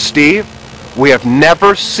 Steve, we have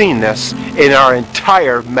never seen this in our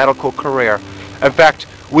entire medical career. In fact,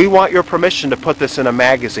 we want your permission to put this in a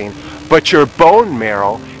magazine, but your bone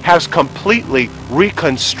marrow has completely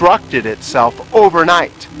reconstructed itself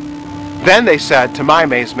overnight. Then they said, to my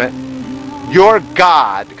amazement, your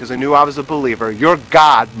God, because I knew I was a believer, your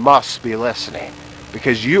God must be listening,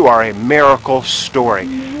 because you are a miracle story.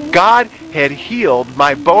 God had healed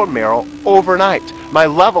my bone marrow overnight. My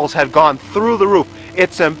levels had gone through the roof.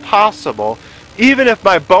 It's impossible. Even if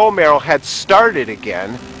my bone marrow had started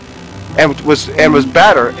again and was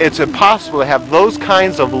better, it's impossible to have those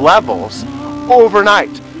kinds of levels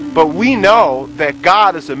overnight. But we know that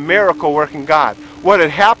God is a miracle working God. What had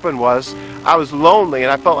happened was I was lonely,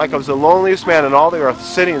 and I felt like I was the loneliest man on all the earth,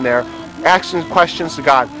 sitting there asking questions to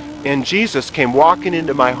God. And Jesus came walking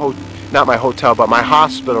into my not my hotel, but my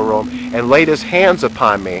hospital room, and laid his hands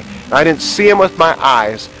upon me. And I didn't see him with my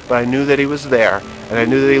eyes, but I knew that he was there, and I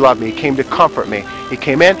knew that he loved me. He came to comfort me. He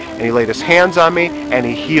came in, and he laid his hands on me, and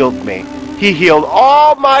he healed me. He healed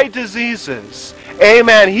all my diseases.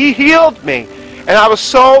 Amen. He healed me. And I was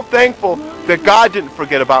so thankful that God didn't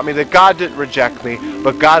forget about me, that God didn't reject me,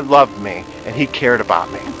 but God loved me, and he cared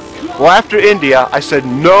about me. Well, after India, I said,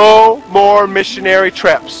 no more missionary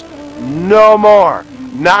trips. No more.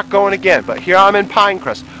 Not going again. But here I'm in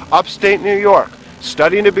Pinecrest, upstate New York,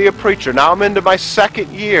 studying to be a preacher. Now I'm into my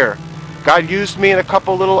second year. God used me in a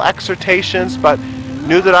couple little exhortations, but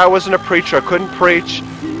knew that I wasn't a preacher. I couldn't preach,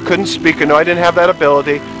 couldn't speak. I know I didn't have that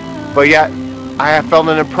ability. But yet, I felt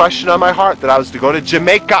an impression on my heart that I was to go to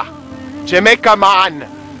Jamaica. Jamaica, man.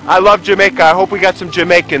 I love Jamaica. I hope we got some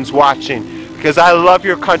Jamaicans watching, because I love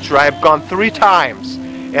your country. I've gone 3 times,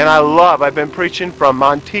 and I've been preaching from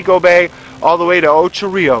Montego Bay all the way to Ocho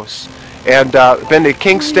Rios, and been to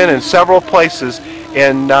Kingston and several places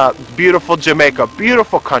in beautiful Jamaica,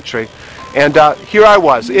 beautiful country. And here I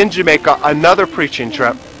was in Jamaica, another preaching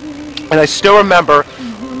trip, and I still remember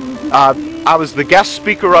I was the guest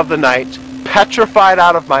speaker of the night, petrified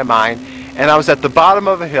out of my mind, and I was at the bottom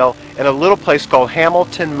of a hill in a little place called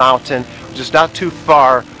Hamilton Mountain, which is not too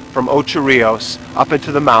far from Ocho Rios, up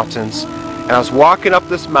into the mountains. And I was walking up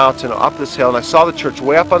this mountain, up this hill, and I saw the church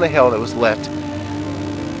way up on the hill, and it was lit.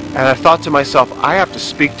 And I thought to myself, I have to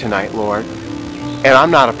speak tonight, Lord. And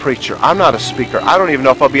I'm not a preacher. I'm not a speaker. I don't even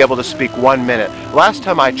know if I'll be able to speak 1 minute. Last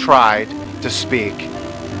time I tried to speak,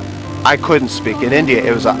 I couldn't speak. In India,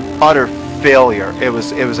 it was an utter failure. It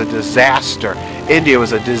was a disaster. India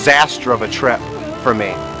was a disaster of a trip for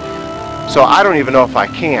me. So I don't even know if I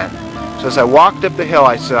can. So as I walked up the hill,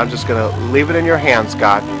 I said, I'm just going to leave it in your hands,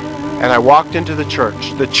 God. And I walked into the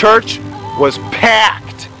church. The church was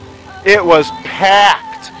packed. It was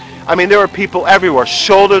packed. I mean, there were people everywhere,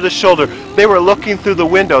 shoulder to shoulder. They were looking through the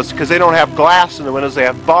windows, because they don't have glass in the windows, they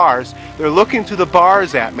have bars. They were looking through the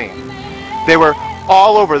bars at me. They were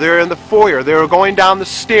all over. They were in the foyer. They were going down the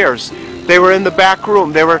stairs. They were in the back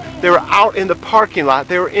room. They were out in the parking lot.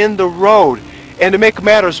 They were in the road. And to make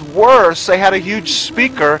matters worse, they had a huge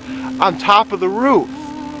speaker on top of the roof.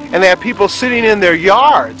 And they had people sitting in their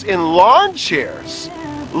yards in lawn chairs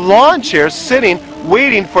sitting,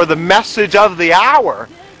 waiting for the message of the hour.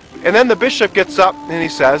 And then the bishop gets up and he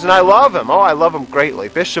says, and I love him. Oh, I love him greatly.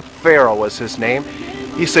 Bishop Farrell was his name.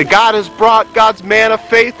 He said, God has brought God's man of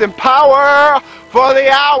faith and power for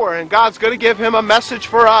the hour, and God's going to give him a message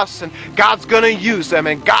for us, and God's going to use them,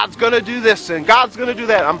 and God's going to do this, and God's going to do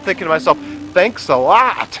that. I'm thinking to myself, thanks a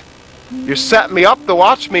lot. You're setting me up to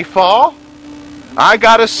watch me fall? I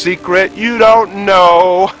got a secret you don't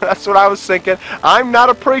know. That's what I was thinking. I'm not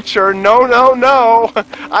a preacher. No, no, no.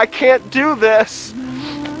 I can't do this.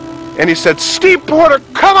 And he said, Steve Porter,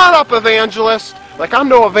 come on up, evangelist. Like, I'm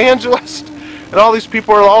no evangelist. And all these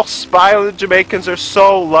people are all smiling. The Jamaicans are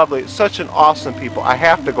so lovely. It's such an awesome people. I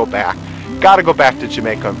have to go back. Got to go back to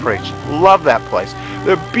Jamaica and preach. Love that place.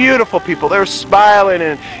 They're beautiful people. They're smiling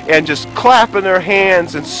and just clapping their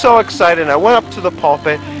hands and so excited. And I went up to the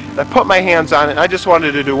pulpit. I put my hands on it, and I just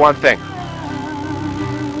wanted to do one thing.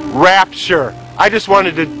 Rapture. I just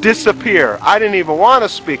wanted to disappear. I didn't even want to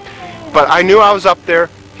speak. But I knew I was up there.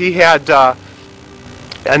 He had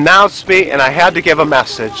announced me, and I had to give a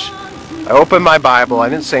message. I opened my Bible. I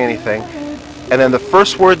didn't say anything. And then the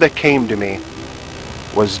first word that came to me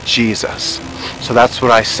was Jesus. So that's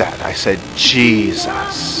what I said. I said,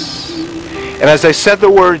 Jesus. And as I said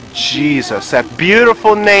the word Jesus, that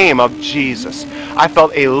beautiful name of Jesus, I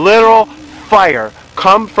felt a literal fire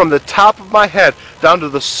come from the top of my head down to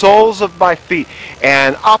the soles of my feet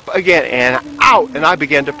and up again and out, and I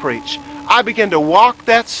began to preach. I began to walk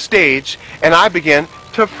that stage and I began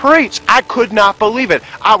to preach. I could not believe it.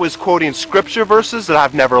 I was quoting scripture verses that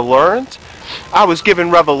I've never learned. I was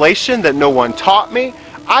given revelation that no one taught me.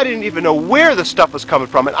 I didn't even know where the stuff was coming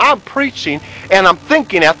from, and I'm preaching and I'm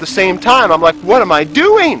thinking at the same time. I'm like, what am I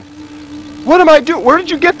doing? What am I doing? Where did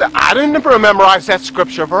you get that? I didn't ever memorize that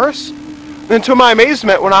scripture verse. And to my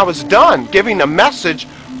amazement, when I was done giving a message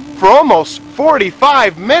for almost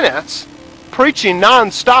 45 minutes, preaching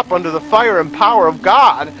non-stop under the fire and power of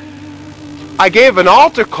God, I gave an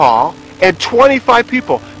altar call, and 25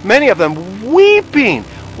 people, many of them weeping.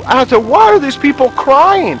 I said, why are these people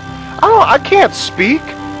crying? I can't speak,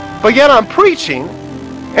 but yet I'm preaching,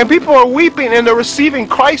 and people are weeping, and they're receiving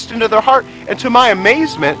Christ into their heart. And to my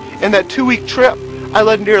amazement, in that 2-week trip, I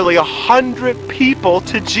led nearly 100 people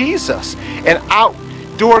to Jesus, and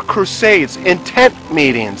outdoor crusades, in tent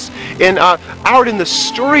meetings, out in the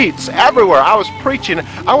streets, everywhere. I was preaching.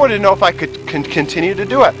 I wanted to know if I could continue to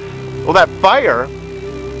do it. Well, that fire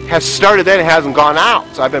has started then. It hasn't gone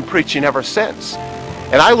out. So I've been preaching ever since.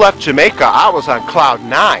 And I left Jamaica. I was on cloud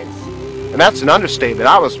 9. And that's an understatement.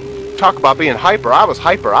 Talk about being hyper. I was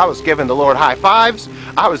hyper. I was giving the Lord high fives.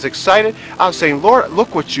 I was excited. I was saying, Lord,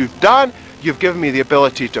 look what you've done. You've given me the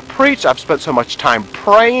ability to preach. I've spent so much time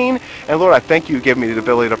praying. And Lord, I thank you giving me the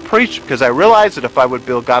ability to preach, because I realized that if I would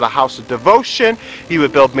build God a house of devotion, He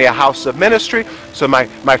would build me a house of ministry. So my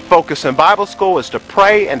focus in Bible school was to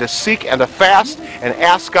pray and to seek and to fast and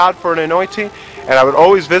ask God for an anointing. And I would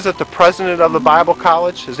always visit the president of the Bible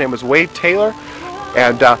college. His name was Wade Taylor.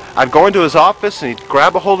 And I'd go into his office, and he'd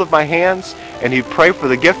grab a hold of my hands, and he'd pray for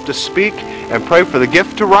the gift to speak and pray for the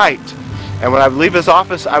gift to write. And when I would leave his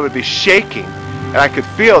office, I would be shaking, and I could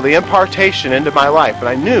feel the impartation into my life. And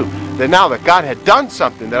I knew that now that God had done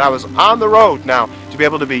something, that I was on the road now to be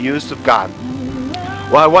able to be used of God.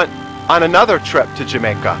 Well, I went on another trip to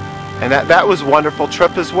Jamaica, and that was a wonderful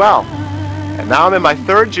trip as well. And now I'm in my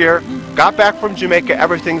 3rd year, got back from Jamaica,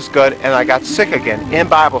 everything's good, and I got sick again in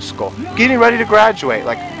Bible school, getting ready to graduate,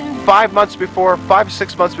 like 5 or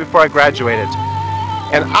 6 months before I graduated.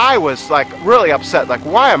 And I was like really upset, like,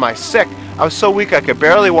 why am I sick? I was so weak I could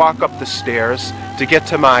barely walk up the stairs to get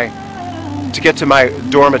to my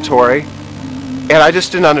dormitory, and I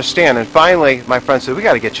just didn't understand. And finally, my friend said, we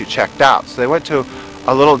got to get you checked out. So they went to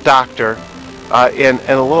a little doctor in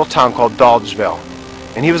a little town called Dolgeville,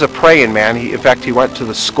 and he was a praying man. In fact, he went to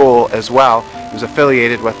the school as well. He was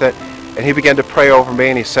affiliated with it, and he began to pray over me.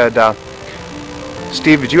 And he said,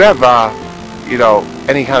 Steve, did you have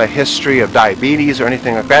any kind of history of diabetes or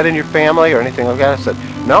anything like that in your family or anything like that? I said,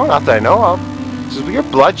 no, not that I know of. He says, well, your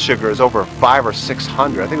blood sugar is over 500 or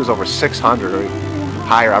 600. I think it was over 600 or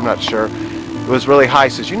higher. I'm not sure. It was really high.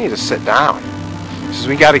 He says, you need to sit down. He says,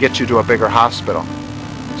 we got to get you to a bigger hospital.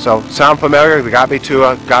 So, sound familiar? They got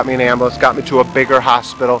me an ambulance, got me to a bigger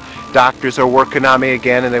hospital. Doctors are working on me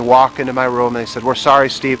again, and they walk into my room and they said, we're sorry,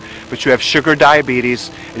 Steve, but you have sugar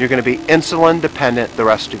diabetes, and you're going to be insulin dependent the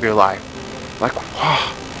rest of your life. Like,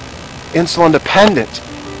 wow, insulin dependent,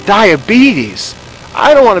 diabetes.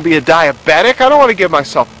 I don't want to be a diabetic. I don't want to give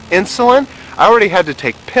myself insulin. I already had to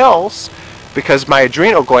take pills because my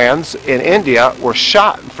adrenal glands in India were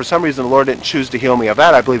shot. For some reason, the Lord didn't choose to heal me of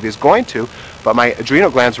that. I believe He's going to, but my adrenal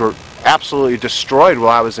glands were absolutely destroyed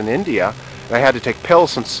while I was in India, and I had to take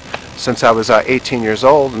pills since I was 18 years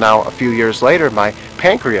old. Now, a few years later, my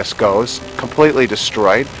pancreas goes completely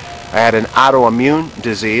destroyed. I had an autoimmune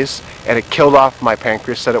disease, and it killed off my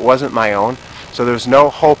pancreas, said it wasn't my own. So there was no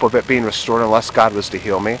hope of it being restored unless God was to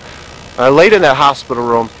heal me. And I laid in that hospital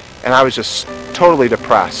room, and I was just totally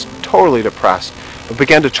depressed, but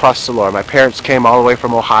began to trust the Lord. My parents came all the way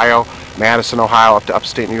from Ohio, Madison, Ohio, up to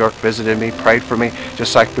upstate New York, visited me, prayed for me,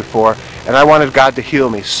 just like before. And I wanted God to heal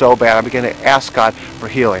me so bad. I began to ask God for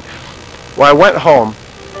healing. When I went home,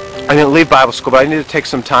 I didn't leave Bible school, but I needed to take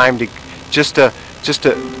some time to just to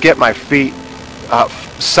get my feet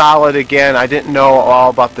solid again. I didn't know all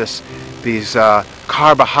about these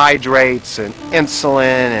carbohydrates and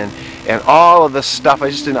insulin and all of this stuff. I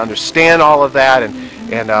just didn't understand all of that, and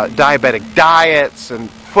diabetic diets and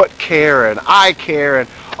foot care and eye care and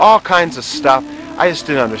all kinds of stuff. I just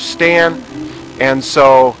didn't understand, and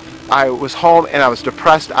so I was home and I was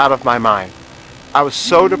depressed out of my mind. I was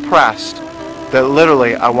so depressed that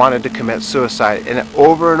literally I wanted to commit suicide, and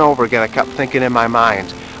over and over again I kept thinking in my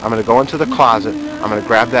mind, I'm going to go into the closet, I'm going to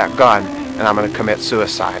grab that gun, and I'm going to commit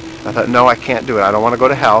suicide. I thought, no, I can't do it. I don't want to go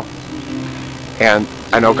to hell. And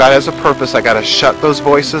I know God has a purpose. I got to shut those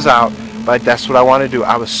voices out, but that's what I want to do.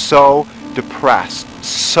 I was so depressed,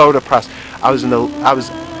 so depressed.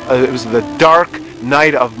 It was the dark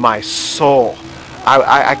night of my soul.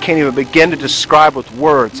 I can't even begin to describe with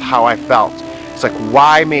words how I felt. It's like,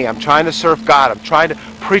 why me? I'm trying to serve God. I'm trying to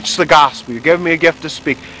preach the gospel. You're giving me a gift to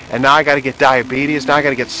speak, and now I got to get diabetes. Now I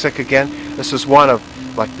got to get sick again. This is one of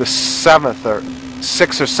like the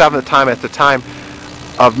sixth or seventh time at the time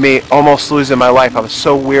of me almost losing my life. I was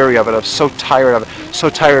so weary of it. I was so tired of it. So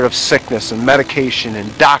tired of sickness and medication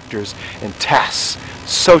and doctors and tests.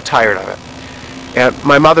 So tired of it. And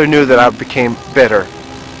my mother knew that I became bitter.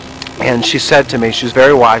 And she said to me, she was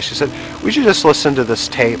very wise, she said, "We should just listen to this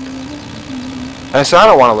tape." And I said, "I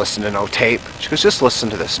don't want to listen to no tape." She goes, "Just listen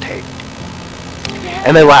to this tape."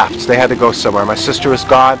 And they left. They had to go somewhere. My sister was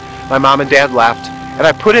gone. My mom and dad left. And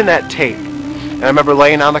I put in that tape. And I remember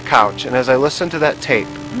laying on the couch. And as I listened to that tape,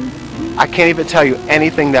 I can't even tell you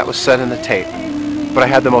anything that was said in the tape. But I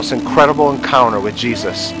had the most incredible encounter with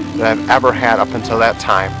Jesus that I've ever had up until that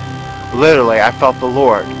time. Literally, I felt the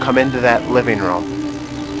Lord come into that living room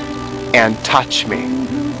and touch me.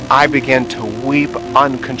 I began to weep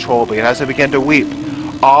uncontrollably. And as I began to weep,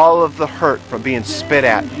 all of the hurt from being spit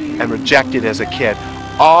at and rejected as a kid,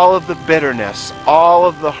 all of the bitterness, all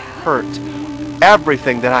of the hurt,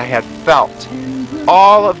 everything that I had felt,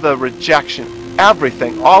 all of the rejection,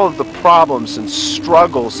 everything, all of the problems and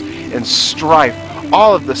struggles and strife,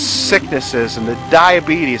 all of the sicknesses and the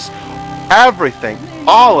diabetes, everything,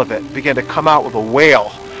 all of it began to come out with a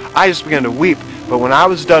wail. I just began to weep. But when I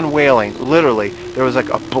was done wailing, literally, there was like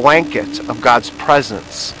a blanket of God's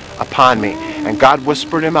presence upon me. And God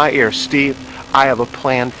whispered in my ear, "Steve, I have a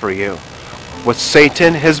plan for you. What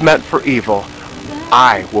Satan has meant for evil,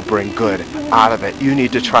 I will bring good out of it. You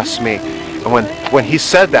need to trust me." And when he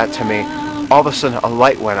said that to me, all of a sudden a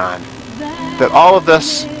light went on. That all of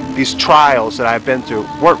these trials that I've been through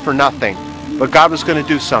weren't for nothing. But God was going to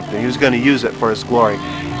do something. He was going to use it for His glory.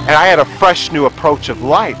 And I had a fresh new approach of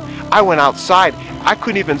life. I went outside. I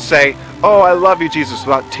couldn't even say, "Oh, I love you, Jesus,"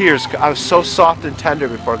 without tears. I was so soft and tender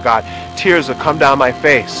before God. Tears would come down my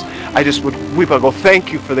face. I just would weep. I'd go,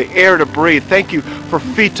 "Thank you for the air to breathe. Thank you for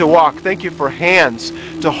feet to walk. Thank you for hands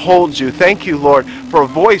to hold you. Thank you, Lord, for a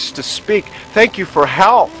voice to speak. Thank you for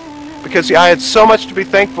health." Because I had so much to be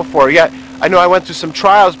thankful for. Yet, I know I went through some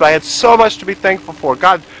trials, but I had so much to be thankful for.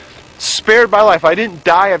 God spared my life. I didn't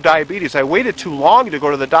die of diabetes. I waited too long to go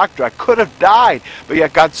to the doctor. I could have died, but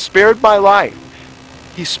yet God spared my life.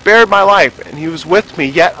 He spared my life, and He was with me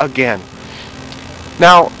yet again.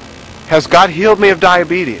 Now, has God healed me of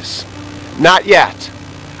diabetes? Not yet.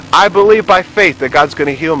 I believe by faith that God's going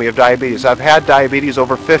to heal me of diabetes. I've had diabetes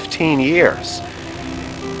over 15 years.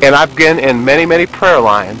 And I've been in many, many prayer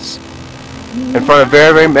lines in front of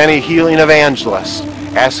very, very many healing evangelists,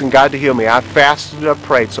 asking God to heal me. I've fasted and I've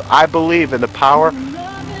prayed. So I believe in the power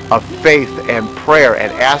of faith and prayer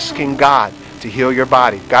and asking God to heal your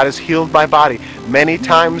body. God has healed my body many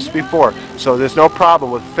times before. So there's no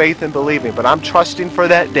problem with faith and believing. But I'm trusting for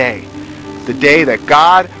that day. The day that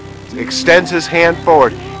God extends His hand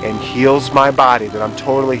forward and heals my body, that I'm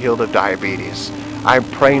totally healed of diabetes. I'm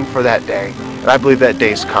praying for that day. And I believe that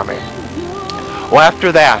day's coming. Well,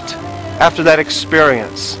 after that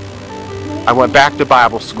experience, I went back to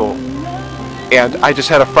Bible school, and I just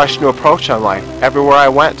had a fresh new approach on life. Everywhere I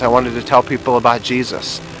went, I wanted to tell people about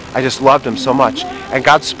Jesus. I just loved Him so much. And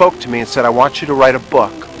God spoke to me and said, "I want you to write a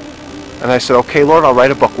book." And I said, "Okay, Lord, I'll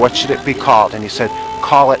write a book. What should it be called?" And He said,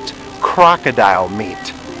 "Call it Crocodile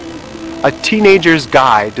Meat. A Teenager's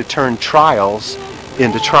Guide to Turn Trials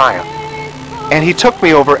into Triumph." And He took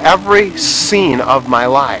me over every scene of my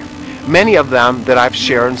life. Many of them that I've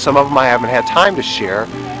shared, and some of them I haven't had time to share,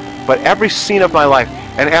 but every scene of my life.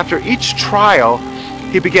 And after each trial,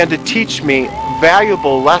 He began to teach me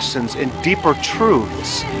valuable lessons and deeper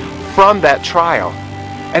truths from that trial.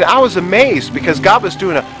 And I was amazed because God was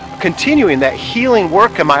doing continuing that healing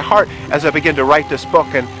work in my heart as I began to write this book.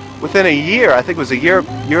 And within a year, I think it was a year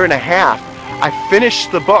and a half, I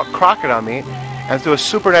finished the book, Crocodile Meat, and through a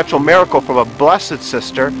supernatural miracle from a blessed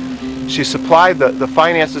sister, she supplied the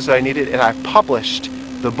finances that I needed, and I published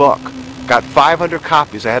the book. Got 500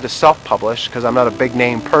 copies. I had to self-publish because I'm not a big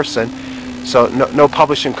name person, so no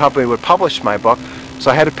publishing company would publish my book.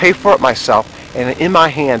 So I had to pay for it myself, and in my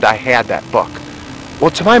hand I had that book.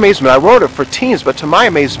 Well, to my amazement, I wrote it for teens, but to my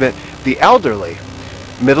amazement, the elderly,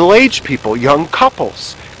 middle-aged people, young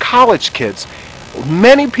couples, college kids,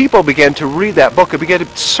 many people began to read that book. It began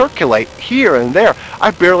to circulate here and there. I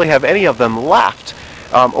barely have any of them left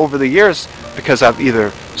over the years because I've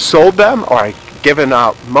either sold them or I've given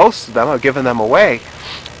out most of them. I've given them away.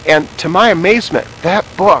 And to my amazement, that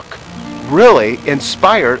book really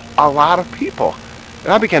inspired a lot of people.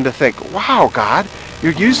 And I began to think, wow, God,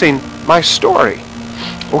 you're using my story.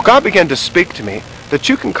 Well, God began to speak to me that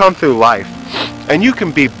you can come through life and you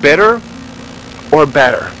can be bitter or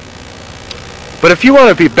better. But if you want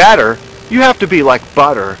to be better, you have to be like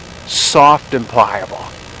butter, soft and pliable.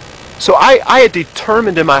 So I had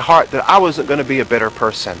determined in my heart that I wasn't going to be a bitter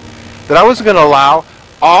person, that I wasn't going to allow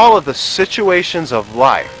all of the situations of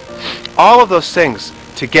life, all of those things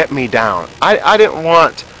to get me down. I didn't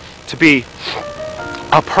want to be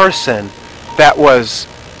a person that was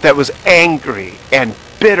angry and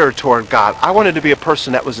bitter toward God. I wanted to be a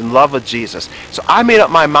person that was in love with Jesus. So I made up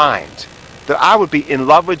my mind that I would be in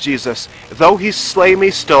love with Jesus. Though he slay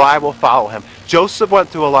me, still I will follow him. Joseph went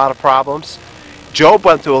through a lot of problems. Job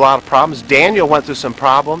went through a lot of problems. Daniel went through some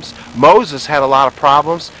problems. Moses had a lot of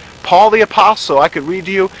problems. Paul the Apostle, I could read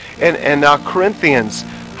to you in Corinthians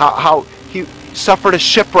how he suffered a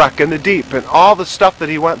shipwreck in the deep and all the stuff that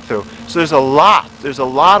he went through. So there's a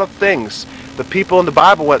lot of things the people in the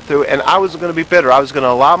Bible went through, and I wasn't going to be bitter. I was going to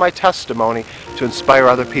allow my testimony to inspire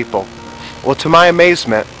other people. Well, to my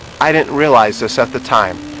amazement, I didn't realize this at the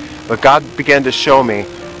time, but God began to show me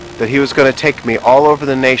that he was going to take me all over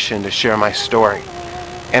the nation to share my story.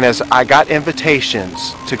 And as I got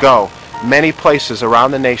invitations to go many places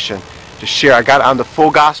around the nation to share, I got on the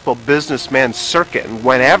Full Gospel Businessman circuit and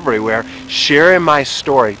went everywhere sharing my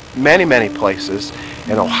story, many, many places,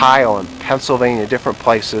 in Ohio and Pennsylvania, different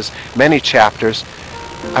places, many chapters.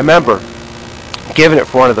 I remember giving it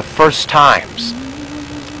for one of the first times,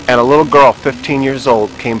 and a little girl, 15 years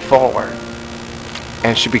old, came forward,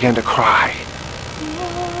 and she began to cry.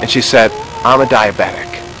 And she said, I'm a diabetic,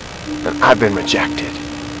 and I've been rejected.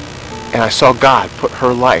 And I saw God put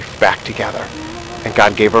her life back together, and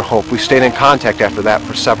God gave her hope. We stayed in contact after that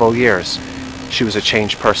for several years. She was a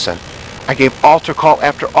changed person. I gave altar call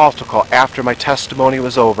after my testimony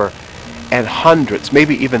was over, and hundreds,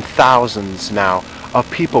 maybe even thousands now, of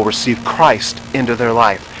people received Christ into their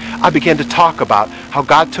life. I began to talk about how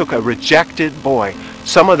God took a rejected boy,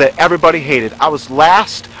 someone that everybody hated. I was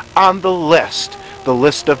last on the list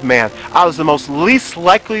of man. I was the most least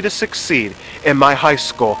likely to succeed in my high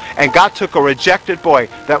school. And God took a rejected boy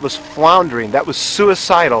that was floundering, that was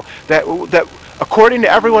suicidal, that according to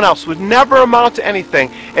everyone else would never amount to anything,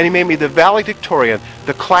 and he made me the valedictorian,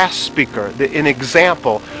 the class speaker, an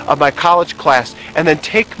example of my college class, and then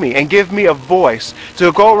take me and give me a voice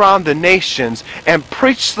to go around the nations and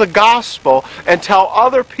preach the gospel and tell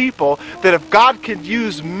other people that if God can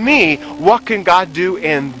use me, what can God do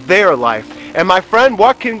in their life? And my friend,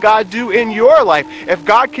 what can God do in your life? If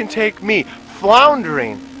God can take me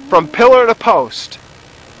floundering from pillar to post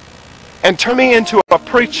and turn me into a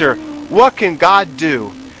preacher, what can God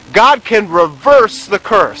do? God can reverse the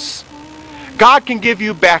curse. God can give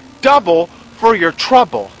you back double for your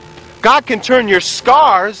trouble. God can turn your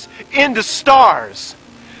scars into stars.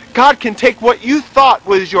 God can take what you thought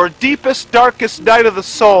was your deepest, darkest night of the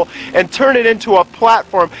soul and turn it into a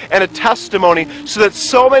platform and a testimony so that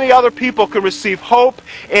so many other people can receive hope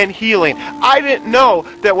and healing. I didn't know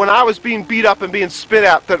that when I was being beat up and being spit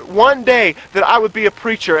at, that one day that I would be a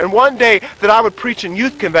preacher, and one day that I would preach in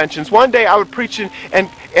youth conventions, one day I would preach and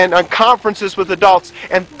on conferences with adults,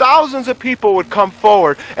 and thousands of people would come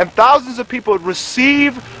forward, and thousands of people would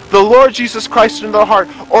receive the Lord Jesus Christ into their heart,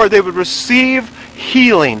 or they would receive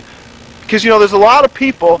healing. Because, there's a lot of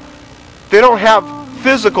people, they don't have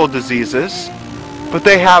physical diseases, but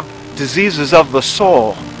they have diseases of the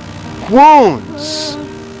soul. Wounds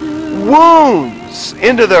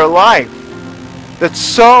into their life that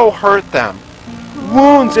so hurt them.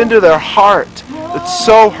 Wounds into their heart that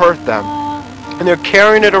so hurt them. And they're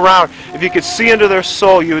carrying it around. If you could see into their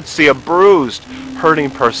soul, you would see a bruised,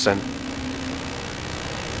 hurting person.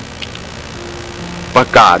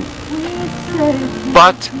 But God.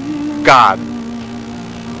 But God.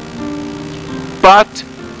 But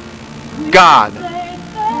God.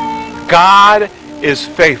 God is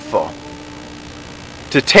faithful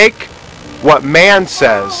to take what man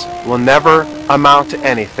says will never amount to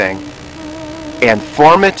anything and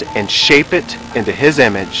form it and shape it into his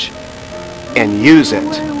image and use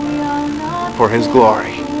it for his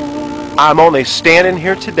glory. I'm only standing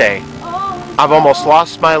here today. I've almost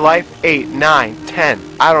lost my life 8, 9, 10.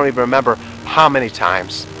 I don't even remember how many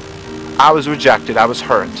times. I was rejected. I was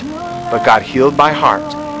hurt. But God healed my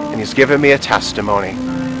heart, and he's given me a testimony.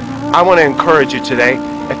 I want to encourage you today,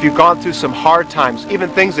 if you've gone through some hard times, even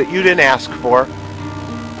things that you didn't ask for,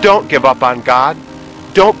 don't give up on God.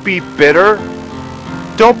 Don't be bitter.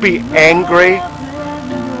 Don't be angry.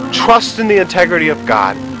 Trust in the integrity of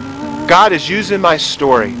God. God is using my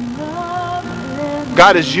story.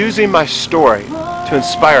 God is using my story to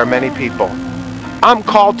inspire many people. I'm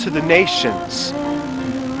called to the nations.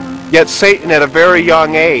 Yet Satan at a very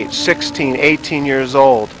young age, 16, 18 years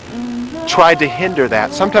old, tried to hinder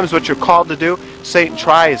that. Sometimes what you're called to do, Satan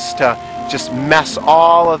tries to just mess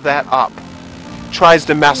all of that up. Tries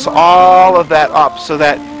to mess all of that up so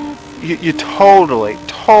that you totally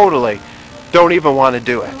don't even want to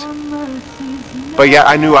do it. But yet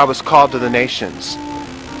I knew I was called to the nations.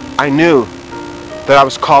 I knew that I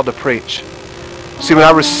was called to preach. See, when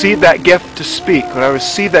I received that gift to speak, when I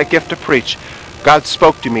received that gift to preach, God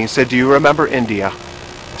spoke to me and said, "Do you remember India?"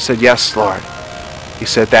 I said, "Yes, Lord." He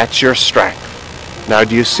said, "That's your strength. Now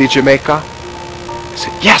do you see Jamaica?" I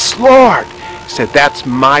said, "Yes, Lord." He said, "That's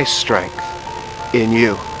my strength in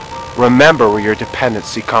you. Remember where your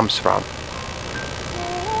dependency comes from."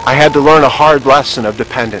 I had to learn a hard lesson of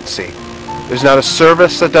dependency. There's not a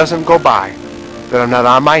service that doesn't go by that I'm not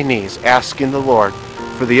on my knees asking the Lord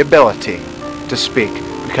for the ability to speak.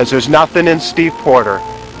 Because there's nothing in Steve Porter.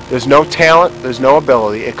 There's no talent, there's no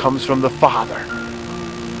ability. It comes from the Father.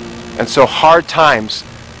 And so hard times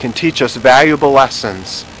can teach us valuable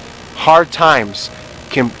lessons. Hard times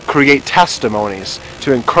can create testimonies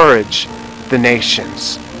to encourage the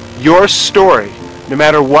nations. Your story, no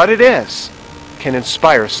matter what it is, can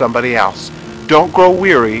inspire somebody else. Don't grow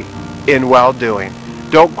weary in well-doing.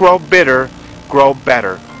 Don't grow bitter, grow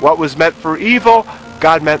better. What was meant for evil,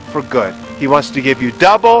 God meant for good. He wants to give you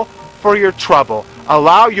double for your trouble.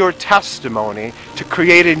 Allow your testimony to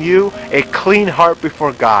create in you a clean heart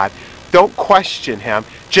before God. Don't question Him.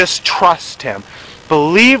 Just trust Him.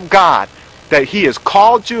 Believe God that He has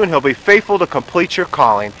called you and He'll be faithful to complete your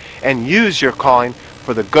calling, and use your calling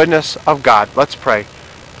for the goodness of God. Let's pray.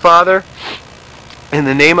 Father, in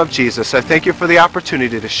the name of Jesus, I thank you for the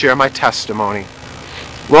opportunity to share my testimony.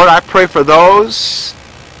 Lord, I pray for those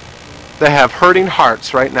that have hurting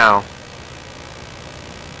hearts right now.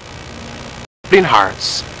 Hurting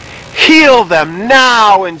hearts. Heal them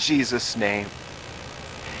now in Jesus' name.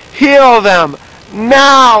 Heal them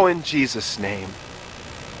now in Jesus' name.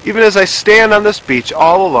 Even as I stand on this beach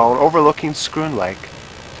all alone overlooking Scroon Lake,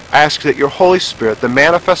 I ask that your Holy Spirit, the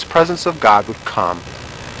manifest presence of God, would come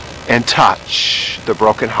and touch the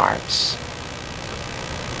broken hearts.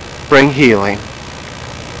 Bring healing.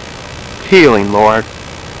 Healing, Lord.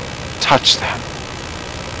 Touch them.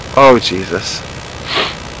 Oh, Jesus.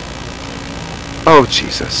 Oh,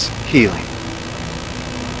 Jesus. Healing.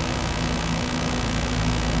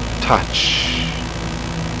 Touch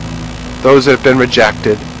those that have been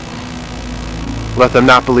rejected. Let them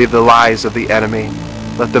not believe the lies of the enemy.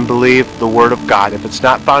 Let them believe the Word of God. If it's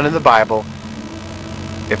not found in the Bible,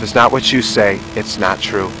 if it's not what you say, it's not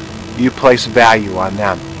true. You place value on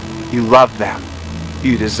them. You love them.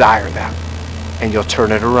 You desire them. And you'll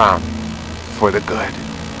turn it around for the good.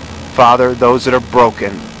 Father, those that are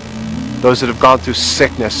broken, those that have gone through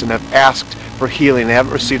sickness and have asked for healing and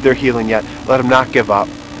haven't received their healing yet, let them not give up.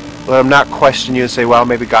 Let them not question you and say, well,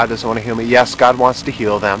 maybe God doesn't want to heal me. Yes, God wants to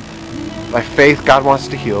heal them. By faith, God wants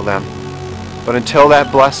to heal them. But until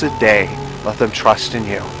that blessed day, let them trust in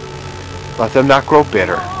you. Let them not grow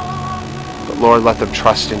bitter. But Lord, let them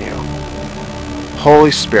trust in you.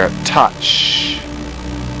 Holy Spirit, touch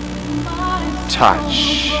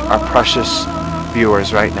our precious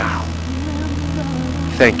viewers right now.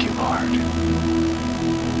 Thank you, Lord.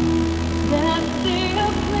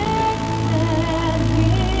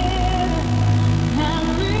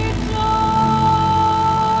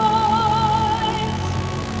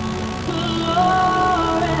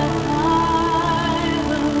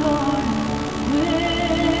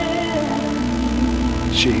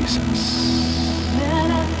 Jesus.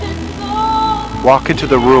 Walk into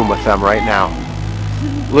the room with them right now.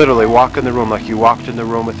 Literally walk in the room like you walked in the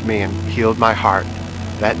room with me and healed my heart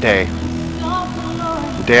that day.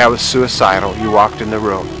 The day I was suicidal, you walked in the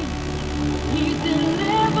room.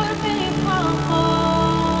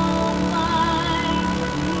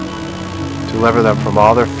 Deliver them from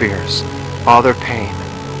all their fears, all their pain.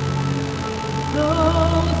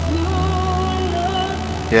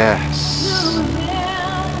 Yes.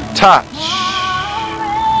 Touch.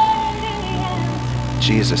 In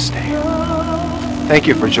Jesus' name. Thank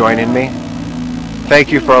you for joining me.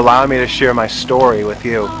 Thank you for allowing me to share my story with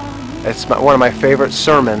you. It's one of my favorite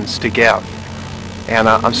sermons to give. And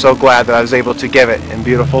I'm so glad that I was able to give it in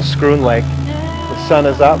beautiful Scroon Lake. The sun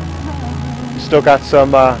is up. We still got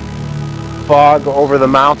some fog over the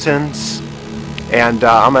mountains. And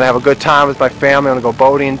I'm going to have a good time with my family. I'm going to go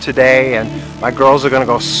boating today. And my girls are going to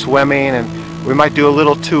go swimming. And we might do a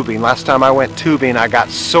little tubing. Last time I went tubing, I got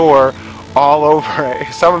sore all over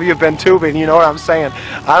it. Some of you have been tubing, you know what I'm saying.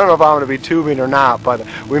 I don't know if I'm going to be tubing or not, but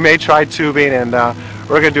we may try tubing, and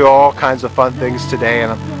we're going to do all kinds of fun things today.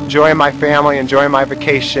 And I'm enjoying my family, enjoying my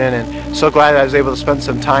vacation, and so glad that I was able to spend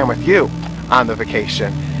some time with you on the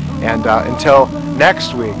vacation. And until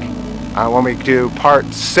next week, when we do part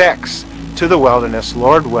 6 to the wilderness,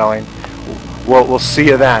 Lord willing, we'll see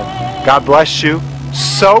you then. God bless you.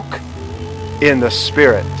 Soak in the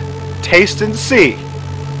Spirit. Taste and see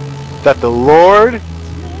that the Lord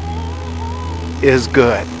is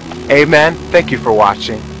good. Amen. Thank you for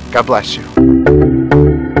watching. God bless you.